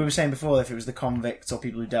don't think... we were saying before, if it was the convicts or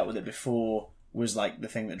people who dealt with it before was like the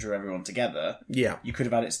thing that drew everyone together, you could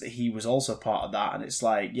have had it so that he was also part of that, and it's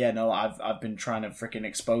like, I've been trying to freaking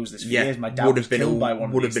expose this for years. My dad was killed by one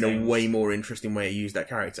of these things. Would have been a way more interesting way to use that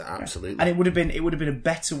character, absolutely. And it would have been a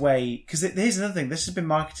better way, because here's another thing, this has been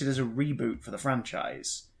marketed as a reboot for the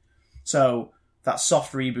franchise. So, that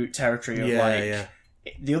soft reboot territory of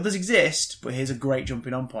the others exist, but here's a great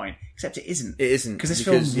jumping on point. Except it isn't. It isn't. Because this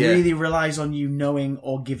film really relies on you knowing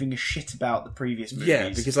or giving a shit about the previous movies. Yeah,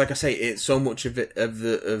 because like I say, it's so much of it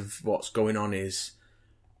of what's going on is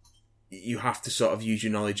you have to sort of use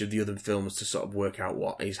your knowledge of the other films to sort of work out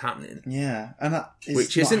what is happening. Yeah, and that is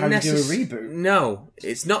which not isn't how you do a reboot. No,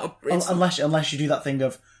 it's not. Unless you do that thing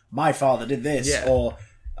of my father did this or.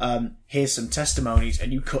 Here's some testimonies,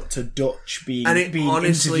 and you cut to Dutch being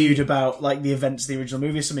honestly, interviewed about like the events of the original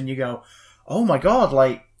movie or something. You go, "Oh my god!"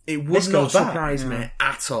 Like it would not surprise me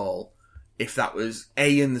at all if that was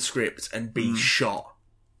A in the script and B shot,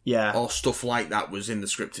 or stuff like that was in the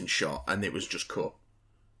script and shot, and it was just cut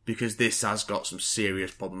because this has got some serious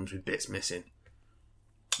problems with bits missing.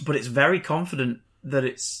 But it's very confident that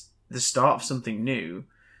it's the start of something new.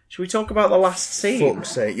 Should we talk about the last scene?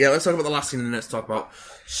 Fuck's sake. Yeah, let's talk about the last scene and let's talk about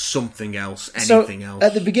something else, anything else.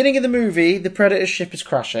 At the beginning of the movie, the Predator ship is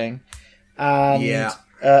crashing. And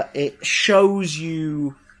it shows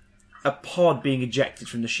you a pod being ejected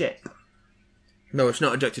from the ship. No, it's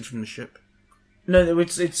not ejected from the ship. No,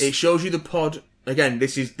 it's... It shows you the pod... Again,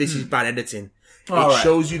 this is bad editing. It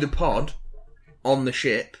shows you the pod on the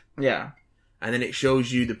ship, Yeah. and then it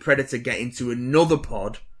shows you the Predator get into another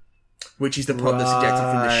pod, which is the pod that's ejected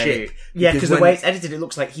from the ship. Yeah, because the way it's edited, it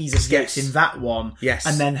looks like he's escaped Yes. in that one, Yes.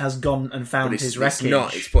 and then has gone and found his wreckage.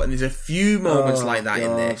 It's not. And there's a few moments like that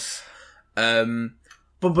in this.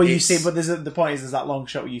 But you see, but the point is, there's that long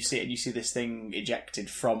shot where you see it, and you see this thing ejected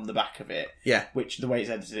from the back of it. Yeah. Which the way it's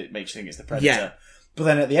edited, it makes you think it's the Predator. Yeah. But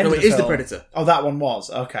then at the end of the it is film, the Predator. Oh, that one was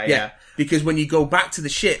okay. Yeah. Because when you go back to the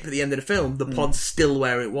ship at the end of the film, the pod's still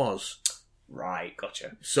where it was. Right,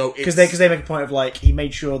 gotcha. So because they make a point of like he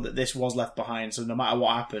made sure that this was left behind, so no matter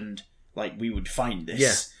what happened, like we would find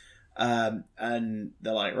this. Yeah. And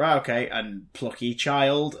they're like, right, okay, and plucky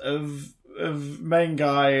child of main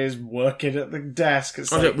guy is working at the desk.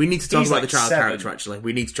 It's like, we need to talk about like the child 7. character. Actually,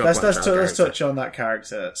 we need to talk about the child Let's character. touch on that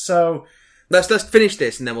character. So let's finish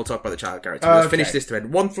this and then we'll talk about the child character. Let's finish this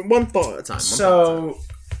thread one thought at a time. So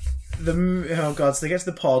they get to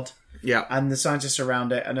the pod. Yeah. And the scientists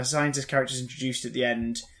around it, and a scientist character is introduced at the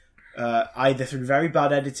end, either through very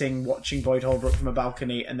bad editing, watching Boyd Holbrook from a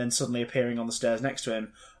balcony, and then suddenly appearing on the stairs next to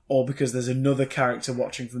him, or because there's another character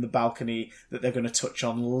watching from the balcony that they're going to touch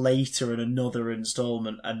on later in another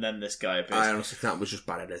installment, and then this guy appears. I honestly think that was just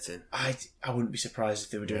bad editing. I wouldn't be surprised if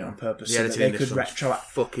they were doing it on purpose. The So that editing they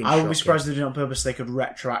could I wouldn't be surprised if they did it on purpose. They could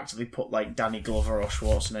retroactively put like Danny Glover or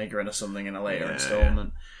Schwarzenegger in or something in a later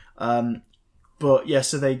installment. But yeah,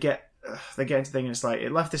 so they get into the thing, and it's like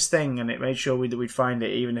it left this thing, and it made sure that we'd find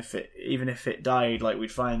it, even if it died. Like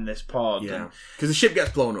we'd find this pod. Yeah, because the ship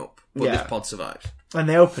gets blown up, but this pod survives. And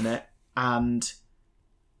they open it, and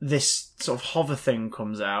this sort of hover thing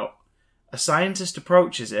comes out. A scientist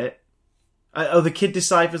approaches it. The kid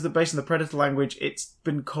deciphers that based on the Predator language, it's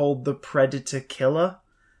been called the Predator Killer,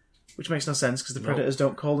 which makes no sense because the Predators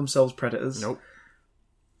don't call themselves Predators. Nope.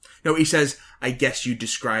 No, he says, "I guess you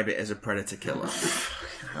describe it as a Predator Killer."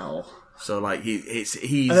 Hell. So like he's.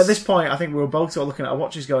 And at this point, I think we were both sort of looking at our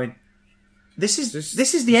watches, going, "This is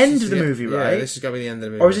the end of the movie, right? Yeah, this is going to be the end of the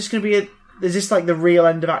movie. Or is this going to be is this like the real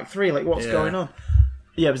end of Act 3? Like what's going on?"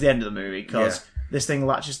 Yeah, it was the end of the movie because this thing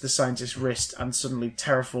latches the scientist's wrist and suddenly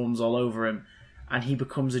terraforms all over him, and he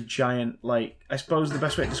becomes a giant. Like I suppose the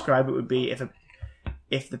best way to describe it would be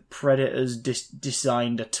if the Predators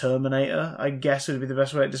designed a Terminator, I guess would be the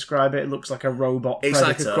best way to describe it. It looks like a robot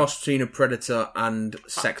Predator. It's like a cross between a Predator and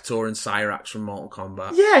Sector and Cyrax from Mortal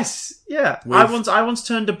Kombat. Yes, yeah. I once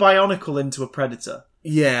turned a Bionicle into a Predator.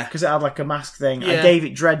 Yeah. Because it had like a mask thing. Yeah. I gave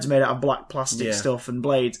it dreads made out of black plastic stuff and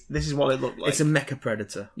blades. This is what it looked like. It's a mecha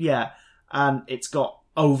Predator. Yeah. And it's got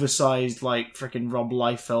oversized, like, freaking Rob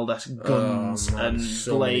Liefeld-esque guns and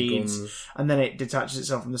so blades. guns. And then it detaches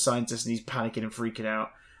itself from the scientist and he's panicking and freaking out.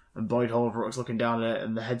 And Boyd Holbrook's looking down at it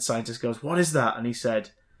and the head scientist goes, "What is that?" And he said,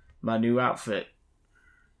 "My new outfit.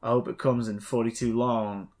 I hope it comes in 42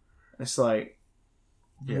 long." It's like,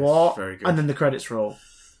 what? Very good. And then the credits roll.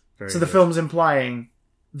 Very So the good. film's implying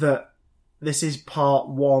that this is part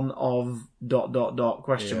 1 of ...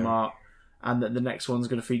 question mark, and that the next one's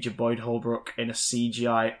going to feature Boyd Holbrook in a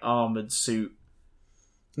CGI armoured suit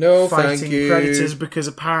No, fighting thank you. predators, because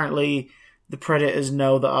apparently the predators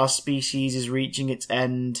know that our species is reaching its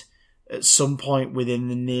end at some point within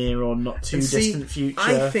the near or not too distant future.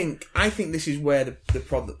 I think this is where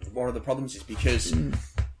one of the problems is, because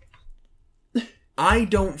I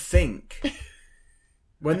don't think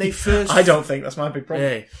when they first I don't think that's my big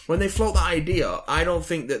problem. when they float that idea, I don't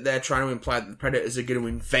think that they're trying to imply that the predators are going to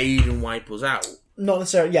invade and wipe us out. Not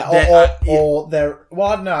necessarily, yeah. Or they're...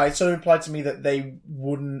 Well, I don't know. It sort of implied to me that they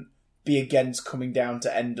wouldn't be against coming down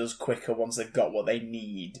to end us quicker once they've got what they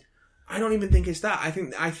need. I don't even think it's that. I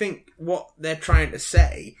think what they're trying to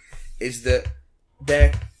say is that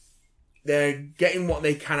they're getting what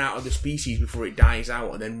they can out of the species before it dies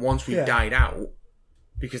out, and then once we've died out,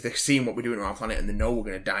 because they're seeing what we're doing on our planet and they know we're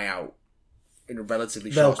going to die out in a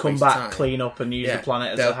relatively short space of time. They'll come back, clean up, and use the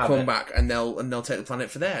planet as a habit. They'll come back and they'll take the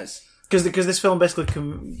planet for theirs. Because this film basically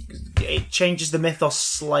it changes the mythos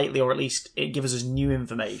slightly, or at least it gives us new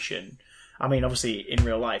information. I mean, obviously, in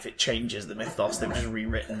real life, it changes the mythos. They've just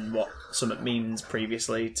rewritten what something means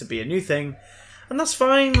previously to be a new thing, and that's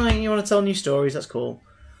fine. Like, you want to tell new stories, that's cool.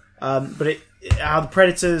 But how the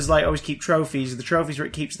predators always keep trophies. The trophies where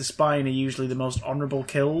it keeps the spine are usually the most honourable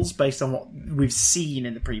kills, based on what we've seen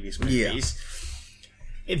in the previous movies.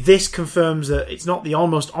 Yeah. This confirms that it's not the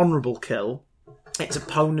almost honourable kill. It's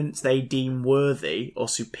opponents they deem worthy or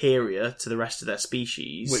superior to the rest of their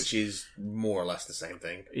species. Which is more or less the same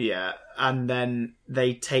thing. Yeah, and then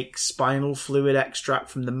they take spinal fluid extract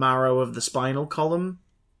from the marrow of the spinal column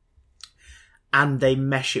and they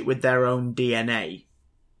mesh it with their own DNA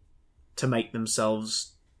to make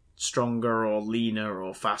themselves stronger or leaner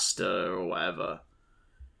or faster or whatever.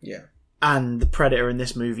 Yeah. And the Predator in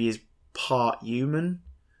this movie is part human.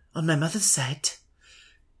 On my mother's side.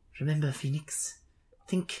 Remember, Phoenix?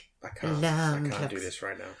 Think I can't do this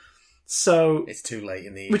right now. So it's too late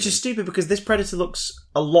in the evening. Which is stupid because this Predator looks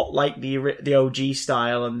a lot like the OG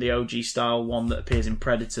style and the OG style one that appears in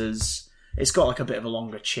Predators. It's got like a bit of a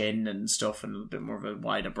longer chin and stuff and a bit more of a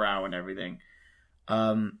wider brow and everything.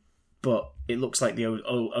 But it looks like the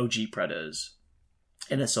OG Predators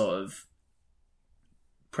in a sort of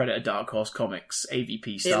Predator Dark Horse Comics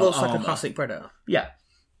AVP style. It looks armor. like a classic Predator. Yeah.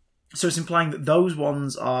 So it's implying that those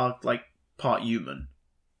ones are like part human.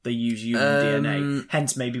 They use human DNA.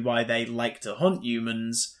 Hence maybe why they like to hunt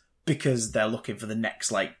humans, because they're looking for the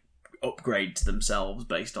next like upgrade to themselves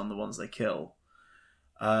based on the ones they kill.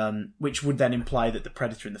 Which would then imply that the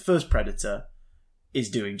Predator in the first Predator is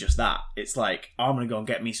doing just that. It's like, I'm going to go and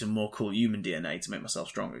get me some more cool human DNA to make myself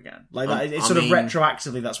strong again. Like that. It's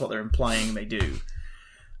retroactively, that's what they're implying they do.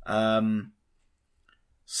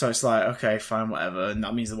 So it's like, okay, fine, whatever. And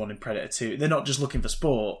that means the one in Predator 2, they're not just looking for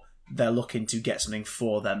sport, they're looking to get something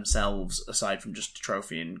for themselves aside from just a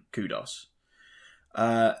trophy and kudos.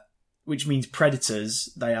 Which means Predators,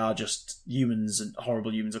 they are just humans, and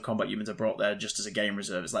horrible humans or combat humans are brought there just as a game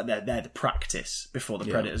reserve. It's like they're there to practice before the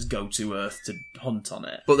Predators go to Earth to hunt on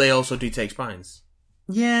it. But they also do take spines.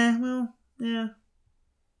 Yeah, well, yeah.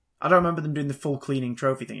 I don't remember them doing the full cleaning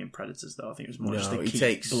trophy thing in Predators, though. I think it was more just they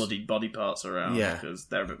keep bloodied body parts around because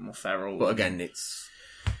they're a bit more feral. But again, it's...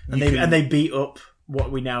 And they beat up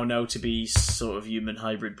what we now know to be sort of human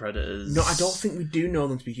hybrid predators. No, I don't think we do know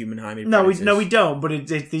them to be human hybrid predators. No, we don't. But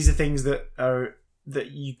these are things that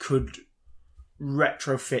you could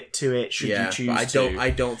retrofit to it should you choose but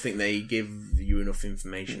I don't think they give you enough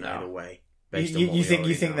information either way. You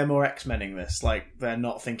think they're more X-Menning this? Like they're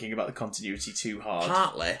not thinking about the continuity too hard.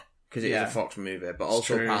 Partly because it is a Fox movie, but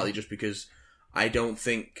also partly just because I don't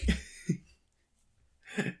think.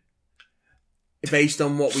 Based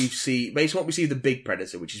on what we see of the big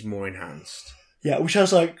Predator, which is more enhanced. Yeah, which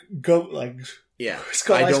has like goat legs. Yeah. It's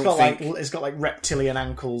got like reptilian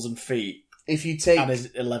ankles and feet. If you take and is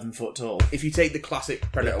 11 foot tall. If you take the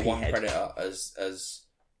classic Predator 1 Predator as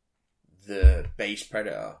the base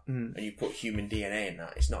Predator and you put human DNA in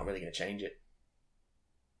that, it's not really going to change it.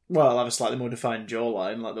 Well, I'll have a slightly more defined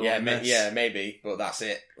jawline, like the one maybe, but that's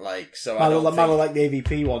it. Like, so I don't think... like the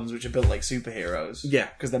AVP ones, which are built like superheroes. Yeah,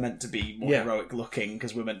 because they're meant to be more heroic looking.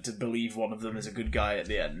 Because we're meant to believe one of them is a good guy at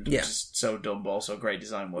the end. Which is so dumb, but also great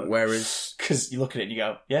design work. Whereas, because you look at it and you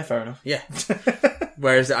go, yeah, fair enough. Yeah.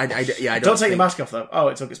 Whereas I don't take the mask off though. Oh,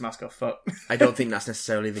 it took its mask off. Fuck. I don't think that's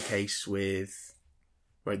necessarily the case with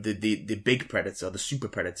the big Predator, the super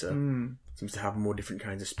Predator, seems to have more different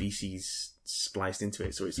kinds of species spliced into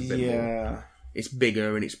it, so it's a bit more. It's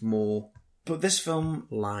bigger and it's more. But this film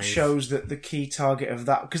live. Shows that the key target of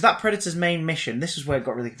that, because that Predator's main mission, this is where it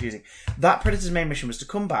got really confusing. That Predator's main mission was to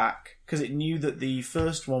come back because it knew that the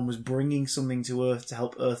first one was bringing something to Earth to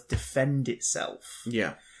help Earth defend itself.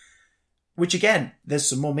 Yeah. Which again, there's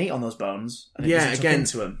some more meat on those bones. And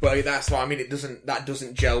into them. But that's what I mean. That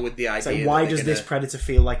doesn't gel with the idea. So why does this Predator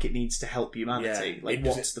feel like it needs to help humanity? Yeah, like,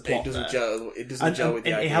 what's the plot? It doesn't gel with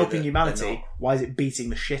the idea. In helping humanity, why is it beating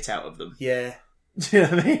the shit out of them? Yeah. Do you know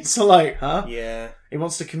what I mean? So like, huh? Yeah. It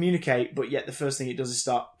wants to communicate, but yet the first thing it does is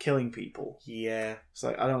start killing people. Yeah. It's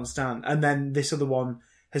like, I don't understand. And then this other one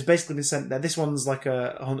has basically been sent there. This one's like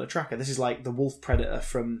a hunter tracker. This is like the wolf predator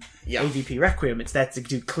from AVP Requiem. It's there to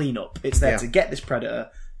do cleanup. It's there to get this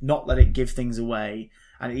predator, not let it give things away.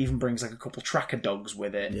 And it even brings like a couple tracker dogs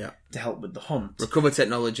with it to help with the hunt. Recover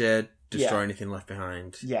technology, destroy anything left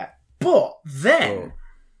behind. Yeah. But then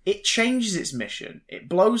it changes its mission. It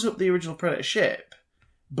blows up the original Predator ship,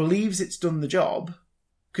 believes it's done the job,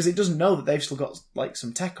 because it doesn't know that they've still got like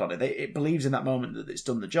some tech on it. It believes in that moment that it's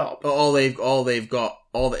done the job. All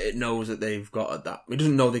that it knows that they've got at that. It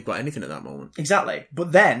doesn't know they've got anything at that moment. Exactly.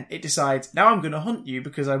 But then it decides, now I'm going to hunt you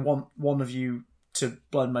because I want one of you to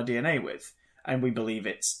blend my DNA with. And we believe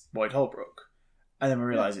it's Boyd Holbrook. And then we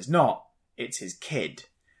realise it's not. It's his kid.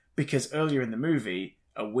 Because earlier in the movie,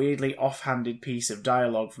 a weirdly offhanded piece of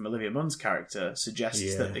dialogue from Olivia Munn's character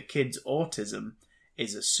suggests that the kid's autism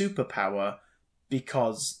is a superpower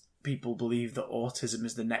because people believe that autism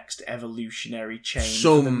is the next evolutionary change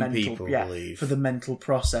for the mental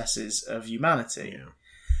processes of humanity. Yeah.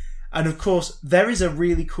 And of course, there is a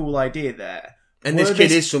really cool idea there And this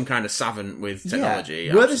kid is some kind of savant with technology.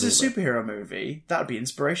 Yeah. Were this a superhero movie, that would be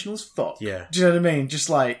inspirational as fuck. Yeah. Do you know what I mean? Just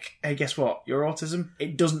like, hey, guess what? Your autism,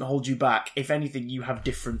 it doesn't hold you back. If anything, you have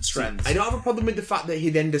different strengths. I don't have a problem with the fact that he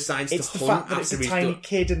then decides to hunt. It's the fact that it's a tiny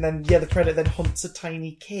kid, and then the predator then hunts a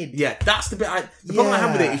tiny kid. Yeah, that's the bit. The problem I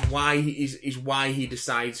have with it is why he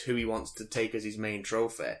decides who he wants to take as his main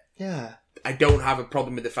trophy. Yeah. I don't have a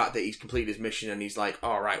problem with the fact that he's completed his mission and he's like,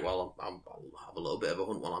 all right, well, I'll have a little bit of a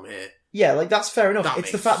hunt while I'm here. Yeah, like that's fair enough.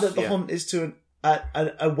 It's the fact that the hunt is to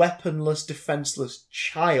a weaponless, defenseless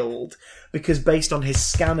child, because based on his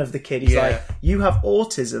scan of the kid, he's like, you have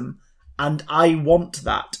autism and I want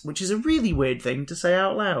that, which is a really weird thing to say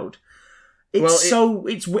out loud. It's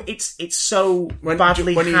so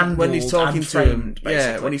badly handled when he's talking and framed, to him.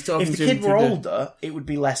 Yeah, when he's talking to him. If the kid were older, it would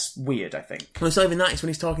be less weird, I think. Well, it's not even that. It's when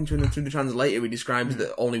he's talking to him through the translator, he describes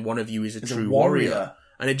that only one of you is a true warrior.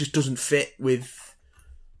 And it just doesn't fit with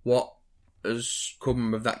what has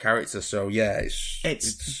come of that character. So, yeah,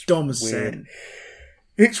 it's dumb as sin.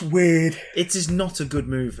 It's weird. It is not a good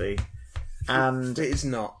movie. And it is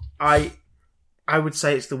not. I would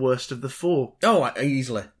say it's the worst of the four. Oh,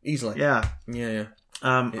 easily. Yeah.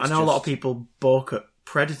 I know a lot of people balk at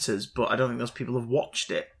Predators, but I don't think those people have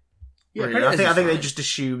watched it. Yeah, really. I think they just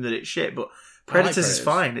assume that it's shit, but Predators is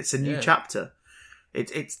fine. It's a new chapter.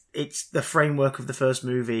 It's the framework of the first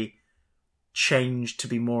movie changed to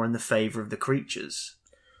be more in the favour of the creatures.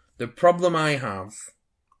 The problem I have...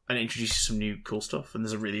 And it introduces some new cool stuff, and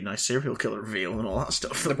there's a really nice serial killer reveal and all that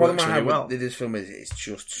stuff. The problem I have with this film is it's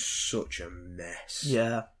just such a mess.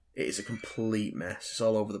 Yeah. It is a complete mess. It's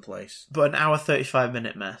all over the place. But an hour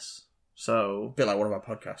 35-minute mess. So... A bit like one of our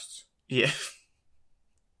podcasts. Yeah.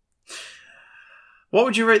 What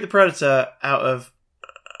would you rate The Predator out of...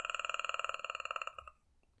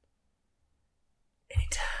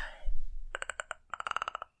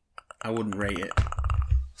 I wouldn't rate it.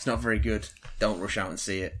 It's not very good. Don't rush out and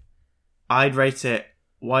see it. I'd rate it.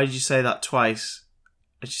 Why did you say that twice?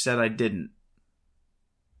 And she said I didn't.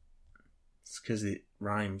 It's because it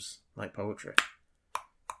rhymes like poetry.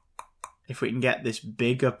 If we can get this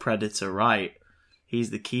bigger predator right, he's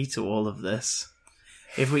the key to all of this.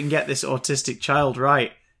 If we can get this autistic child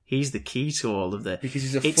right, he's the key to all of this. Because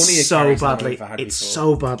he's a funnier character It's before.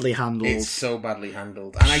 so badly handled. It's so badly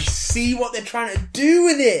handled. And I see what they're trying to do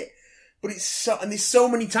with it. But there's so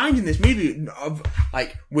many times in this movie of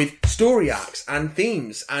with story arcs and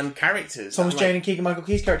themes and characters. Thomas Jane and Keegan-Michael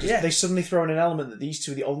Key's characters, they suddenly throw in an element that these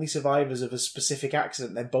two are the only survivors of a specific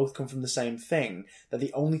accident. They both come from the same thing. They're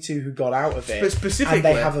the only two who got out of it. But specifically, and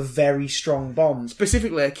they have a very strong bond.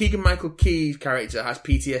 Specifically, Keegan-Michael Key's character has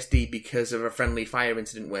PTSD because of a friendly fire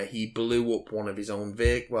incident where he blew up one of his own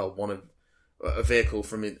a vehicle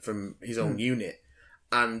from his own unit.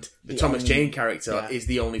 And the Thomas Jane character is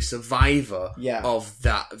the only survivor of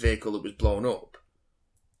that vehicle that was blown up.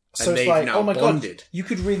 So it's like, oh my god, you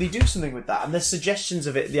could really do something with that. And there's suggestions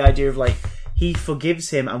of it, the idea of he forgives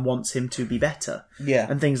him and wants him to be better. Yeah.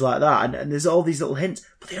 And things like that. And there's all these little hints,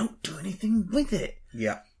 but they don't do anything with it.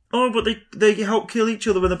 Yeah. Oh, but they help kill each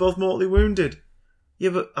other when they're both mortally wounded. Yeah,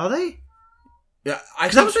 but are they? Yeah,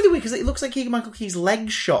 because that was really weird, because it looks like Keegan-Michael Key's leg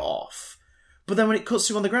shot off. But then when it cuts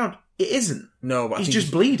to him on the ground, it isn't. No, but he's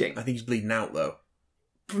just bleeding. I think he's bleeding out, though.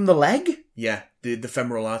 From the leg? Yeah, the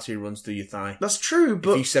femoral artery runs through your thigh. That's true,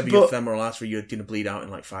 but... If you sever your femoral artery, you're going to bleed out in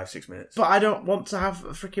 5-6 minutes. But I don't want to have a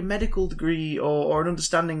freaking medical degree or an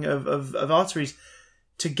understanding of arteries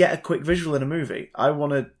to get a quick visual in a movie. I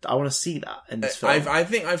want to see that in this film. I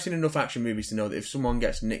think I've seen enough action movies to know that if someone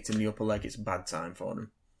gets nicked in the upper leg, it's a bad time for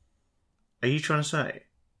them. Are you trying to say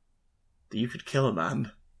that you could kill a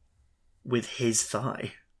man with his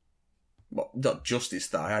thigh? Well, not just his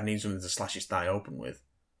thigh. I need something to slash his thigh open with.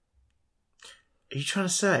 Are you trying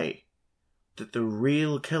to say that the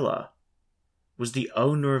real killer was the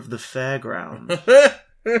owner of the fairground?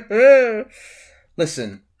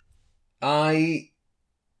 Listen, one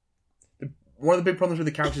of the big problems with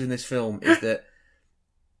the characters in this film is that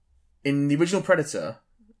in the original Predator,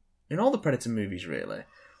 in all the Predator movies really,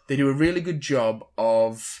 they do a really good job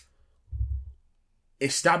of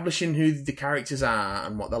establishing who the characters are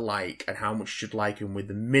and what they're like and how much you should like them with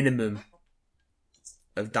the minimum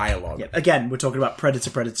of dialogue. Yeah. Again, we're talking about Predator,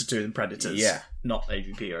 Predator 2 and Predators. Yeah. Not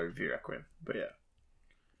AVP or AVP Requiem. But yeah.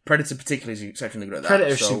 Predator particularly is exceptionally good at that.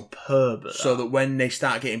 Predator's superb at so that when they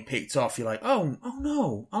start getting picked off, you're like, oh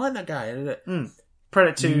no, I like that guy.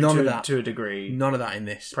 Predator to a degree. None of that in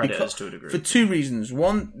this. Predators to a degree. For two reasons.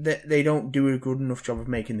 One, that they don't do a good enough job of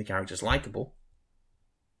making the characters likeable.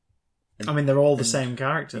 I mean, they're all the same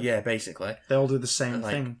character. Yeah, basically. They all do the same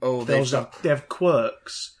thing. Oh, they have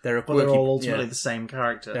quirks. But they're all ultimately the same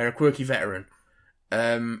character. They're a quirky veteran.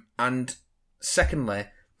 And secondly,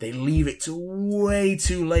 they leave it to way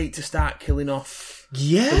too late to start killing off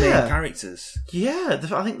the main characters. Yeah,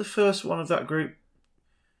 I think the first one of that group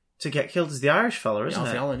to get killed is the Irish fella, isn't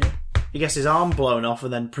it? Allen, yeah. He gets his arm blown off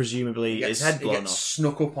and then presumably his head blown he gets off.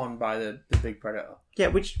 Snuck up on by the big predator. Yeah,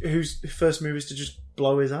 whose first move is to just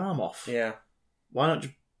blow his arm off. Yeah. Why not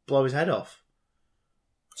just blow his head off?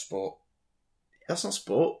 Sport. That's not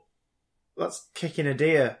sport. That's kicking a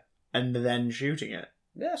deer and then shooting it.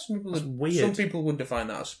 Yeah, That's weird. Some people would define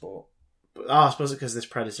that as sport. But, I suppose it's because this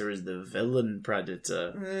predator is the villain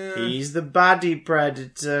predator. He's the baddie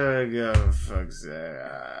predator. Oh, fuck's sake.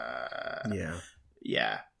 Yeah.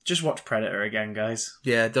 Yeah. Just watch Predator again, guys.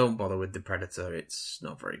 Yeah, don't bother with the Predator. It's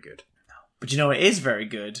not very good. But you know it is very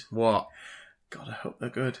good? What? God, I hope they're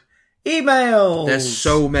good. Emails! There's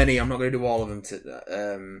so many. I'm not going to do all of them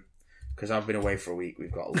because I've been away for a week.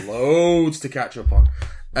 We've got loads to catch up on.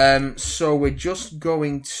 So we're just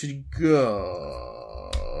going to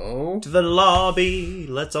go... to the lobby.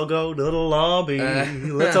 Let's all go to the lobby.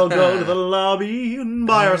 Let's all go to the lobby and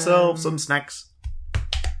buy ourselves some snacks.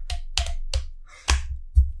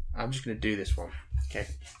 I'm just going to do this one. Okay.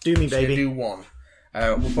 Do me, baby. Do one.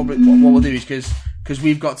 We'll probably what we'll do is because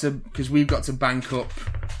we've got to bank up.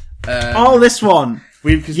 This one.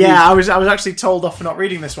 I was actually told off for not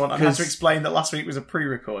reading this one. I had to explain that last week was a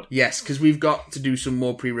pre-record. Yes, because we've got to do some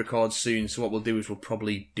more pre-records soon. So what we'll do is we'll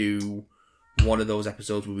probably do one of those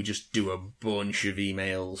episodes where we just do a bunch of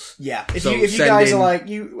emails. Yeah. If you guys are like, I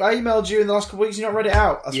emailed you in the last couple of weeks, you've not read it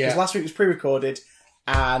out. That's because last week was pre-recorded.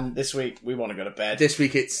 And this week, we want to go to bed. This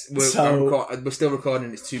week, we're still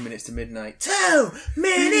recording. It's 2 minutes to midnight. 2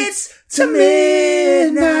 minutes to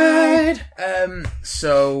midnight.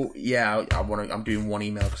 So yeah, I'm doing one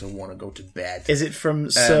email because I want to go to bed. Is it from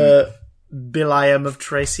Sir Biliam of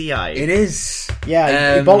Tracy I? It is.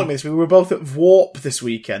 Yeah, he bollocked me this week. We were both at Warp this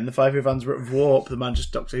weekend. The 5 fans were at Warp, the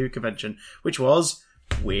Manchester Doctor Who convention, which was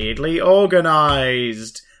weirdly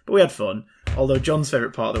organised. But we had fun. Although John's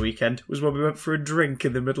favourite part of the weekend was when we went for a drink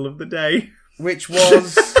in the middle of the day. Which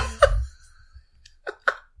was...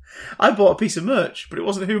 I bought a piece of merch, but it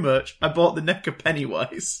wasn't Who merch. I bought the neck of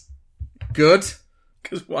Pennywise. Good.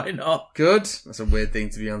 Because why not? Good. That's a weird thing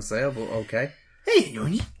to be on sale, but okay. Hey,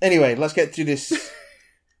 anyway, let's get through this...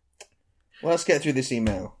 Let's get through this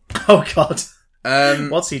email. Oh, God.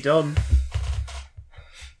 What's he done?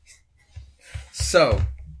 So...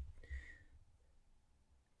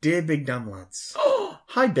 Dear Big Damn Lads.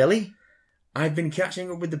 Hi, Billy. I've been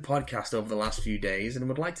catching up with the podcast over the last few days and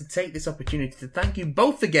would like to take this opportunity to thank you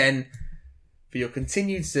both again for your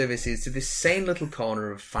continued services to this sane little corner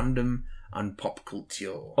of fandom and pop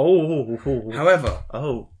culture. However,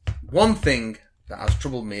 one thing that has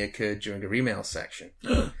troubled me occurred during a email section.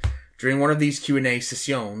 During one of these Q&A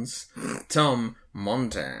sessions, Tom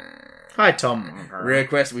Montagne. Hi, Tom.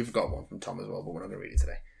 We've got one from Tom as well, but we're not going to read it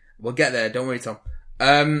today. We'll get there, don't worry, Tom.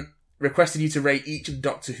 Requested you to rate each of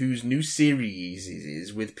Doctor Who's new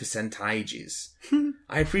series with percentages.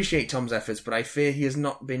 I appreciate Tom's efforts, but I fear he has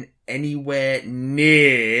not been anywhere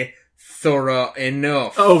near thorough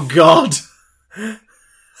enough. Oh, God.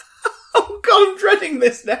 Oh, God, I'm dreading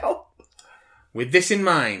this now. With this in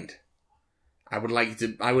mind, I would like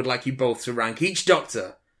you both to rank each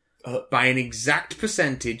Doctor by an exact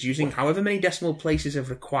percentage using however many decimal places are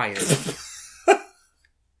required.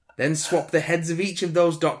 Then swap the heads of each of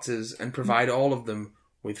those Doctors and provide all of them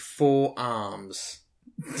with 4 arms.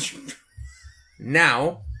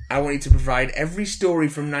 Now, I want you to provide every story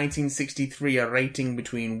from 1963 a rating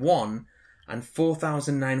between 1 and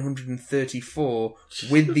 4,934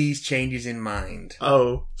 with these changes in mind.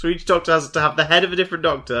 Oh, so each Doctor has to have the head of a different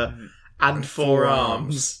Doctor and 4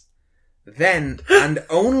 arms. Then, and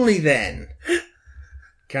only then,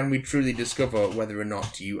 can we truly discover whether or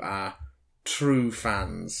not you are true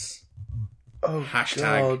fans. Oh, Hashtag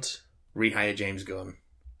God. Rehire James Gunn.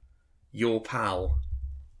 Your pal,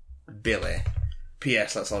 Billy.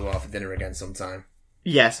 P.S. Let's all go out for dinner again sometime.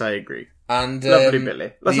 Yes, I agree. And lovely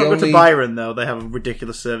Billy. Let's not go to Byron, though. They have a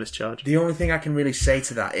ridiculous service charge. The only thing I can really say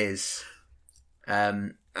to that is,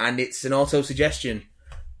 and it's an auto-suggestion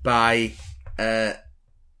by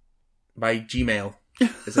Gmail.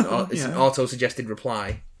 It's an auto-suggested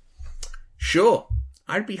reply. Sure,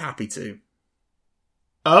 I'd be happy to.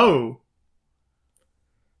 Oh.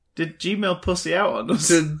 Did Gmail pussy out on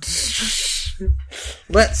us?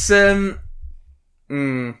 Let's, Do you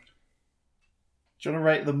want to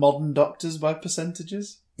rate the modern Doctors by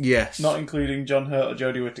percentages? Yes. Not including John Hurt or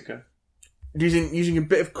Jodie Whittaker. Using a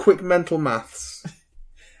bit of quick mental maths.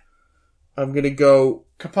 I'm going to go...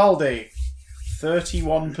 Capaldi,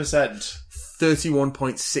 31%.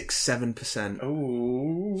 31.67%.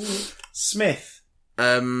 Oh. Smith.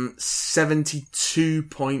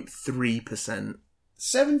 72.3%.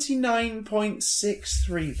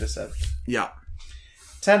 79.63%. Yeah.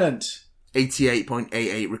 Tennant.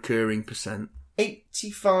 88.88 recurring percent.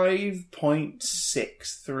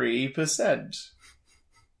 85.63%.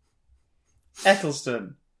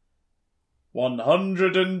 Eccleston.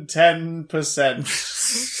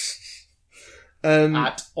 110%.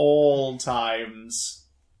 At all times.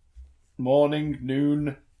 Morning,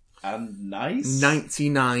 noon, and night.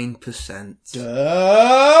 99%.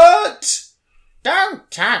 Dirt! Don't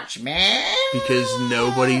touch me! Because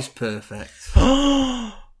nobody's perfect.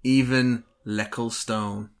 Even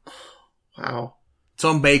Leckle-Stone. Wow.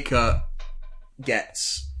 Tom Baker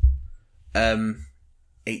gets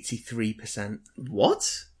 83%.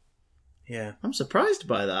 What? Yeah. I'm surprised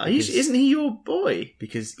by that. Because- Isn't he your boy?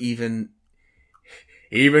 Because even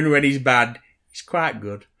when he's bad, he's quite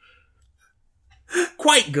good.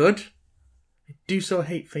 Quite good. I do so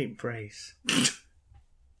hate faint praise.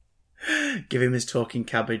 Give him his talking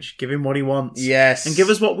cabbage. Give him what he wants. Yes. And give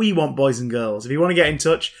us what we want, boys and girls. If you want to get in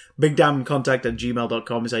touch,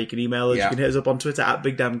 bigdamcontact@gmail.com is how you can email us. Yeah. You can hit us up on Twitter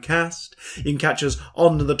 @BigDamCast. You can catch us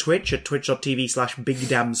on the Twitch at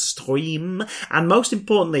twitch.tv/BigDamStream. And most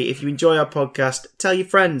importantly, if you enjoy our podcast, tell your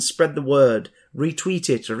friends, spread the word, retweet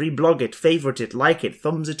it, reblog it, favourite it, like it,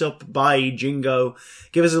 thumbs it up by Jingo.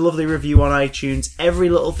 Give us a lovely review on iTunes. Every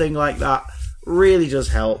little thing like that really does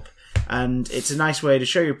help. And it's a nice way to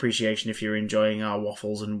show your appreciation if you're enjoying our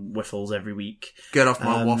waffles and whiffles every week. Get off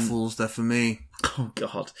my waffles, they're for me. Oh,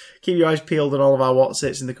 God. Keep your eyes peeled on all of our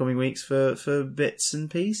Whatsits in the coming weeks for bits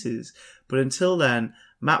and pieces. But until then,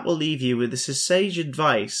 Matt will leave you with this sage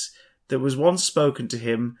advice that was once spoken to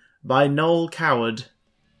him by Noel Coward.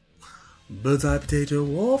 Bird's eye potato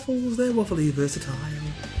waffles, they're waffly versatile.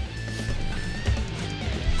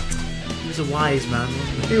 He was a wise man,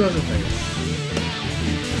 wasn't he? He was a thing.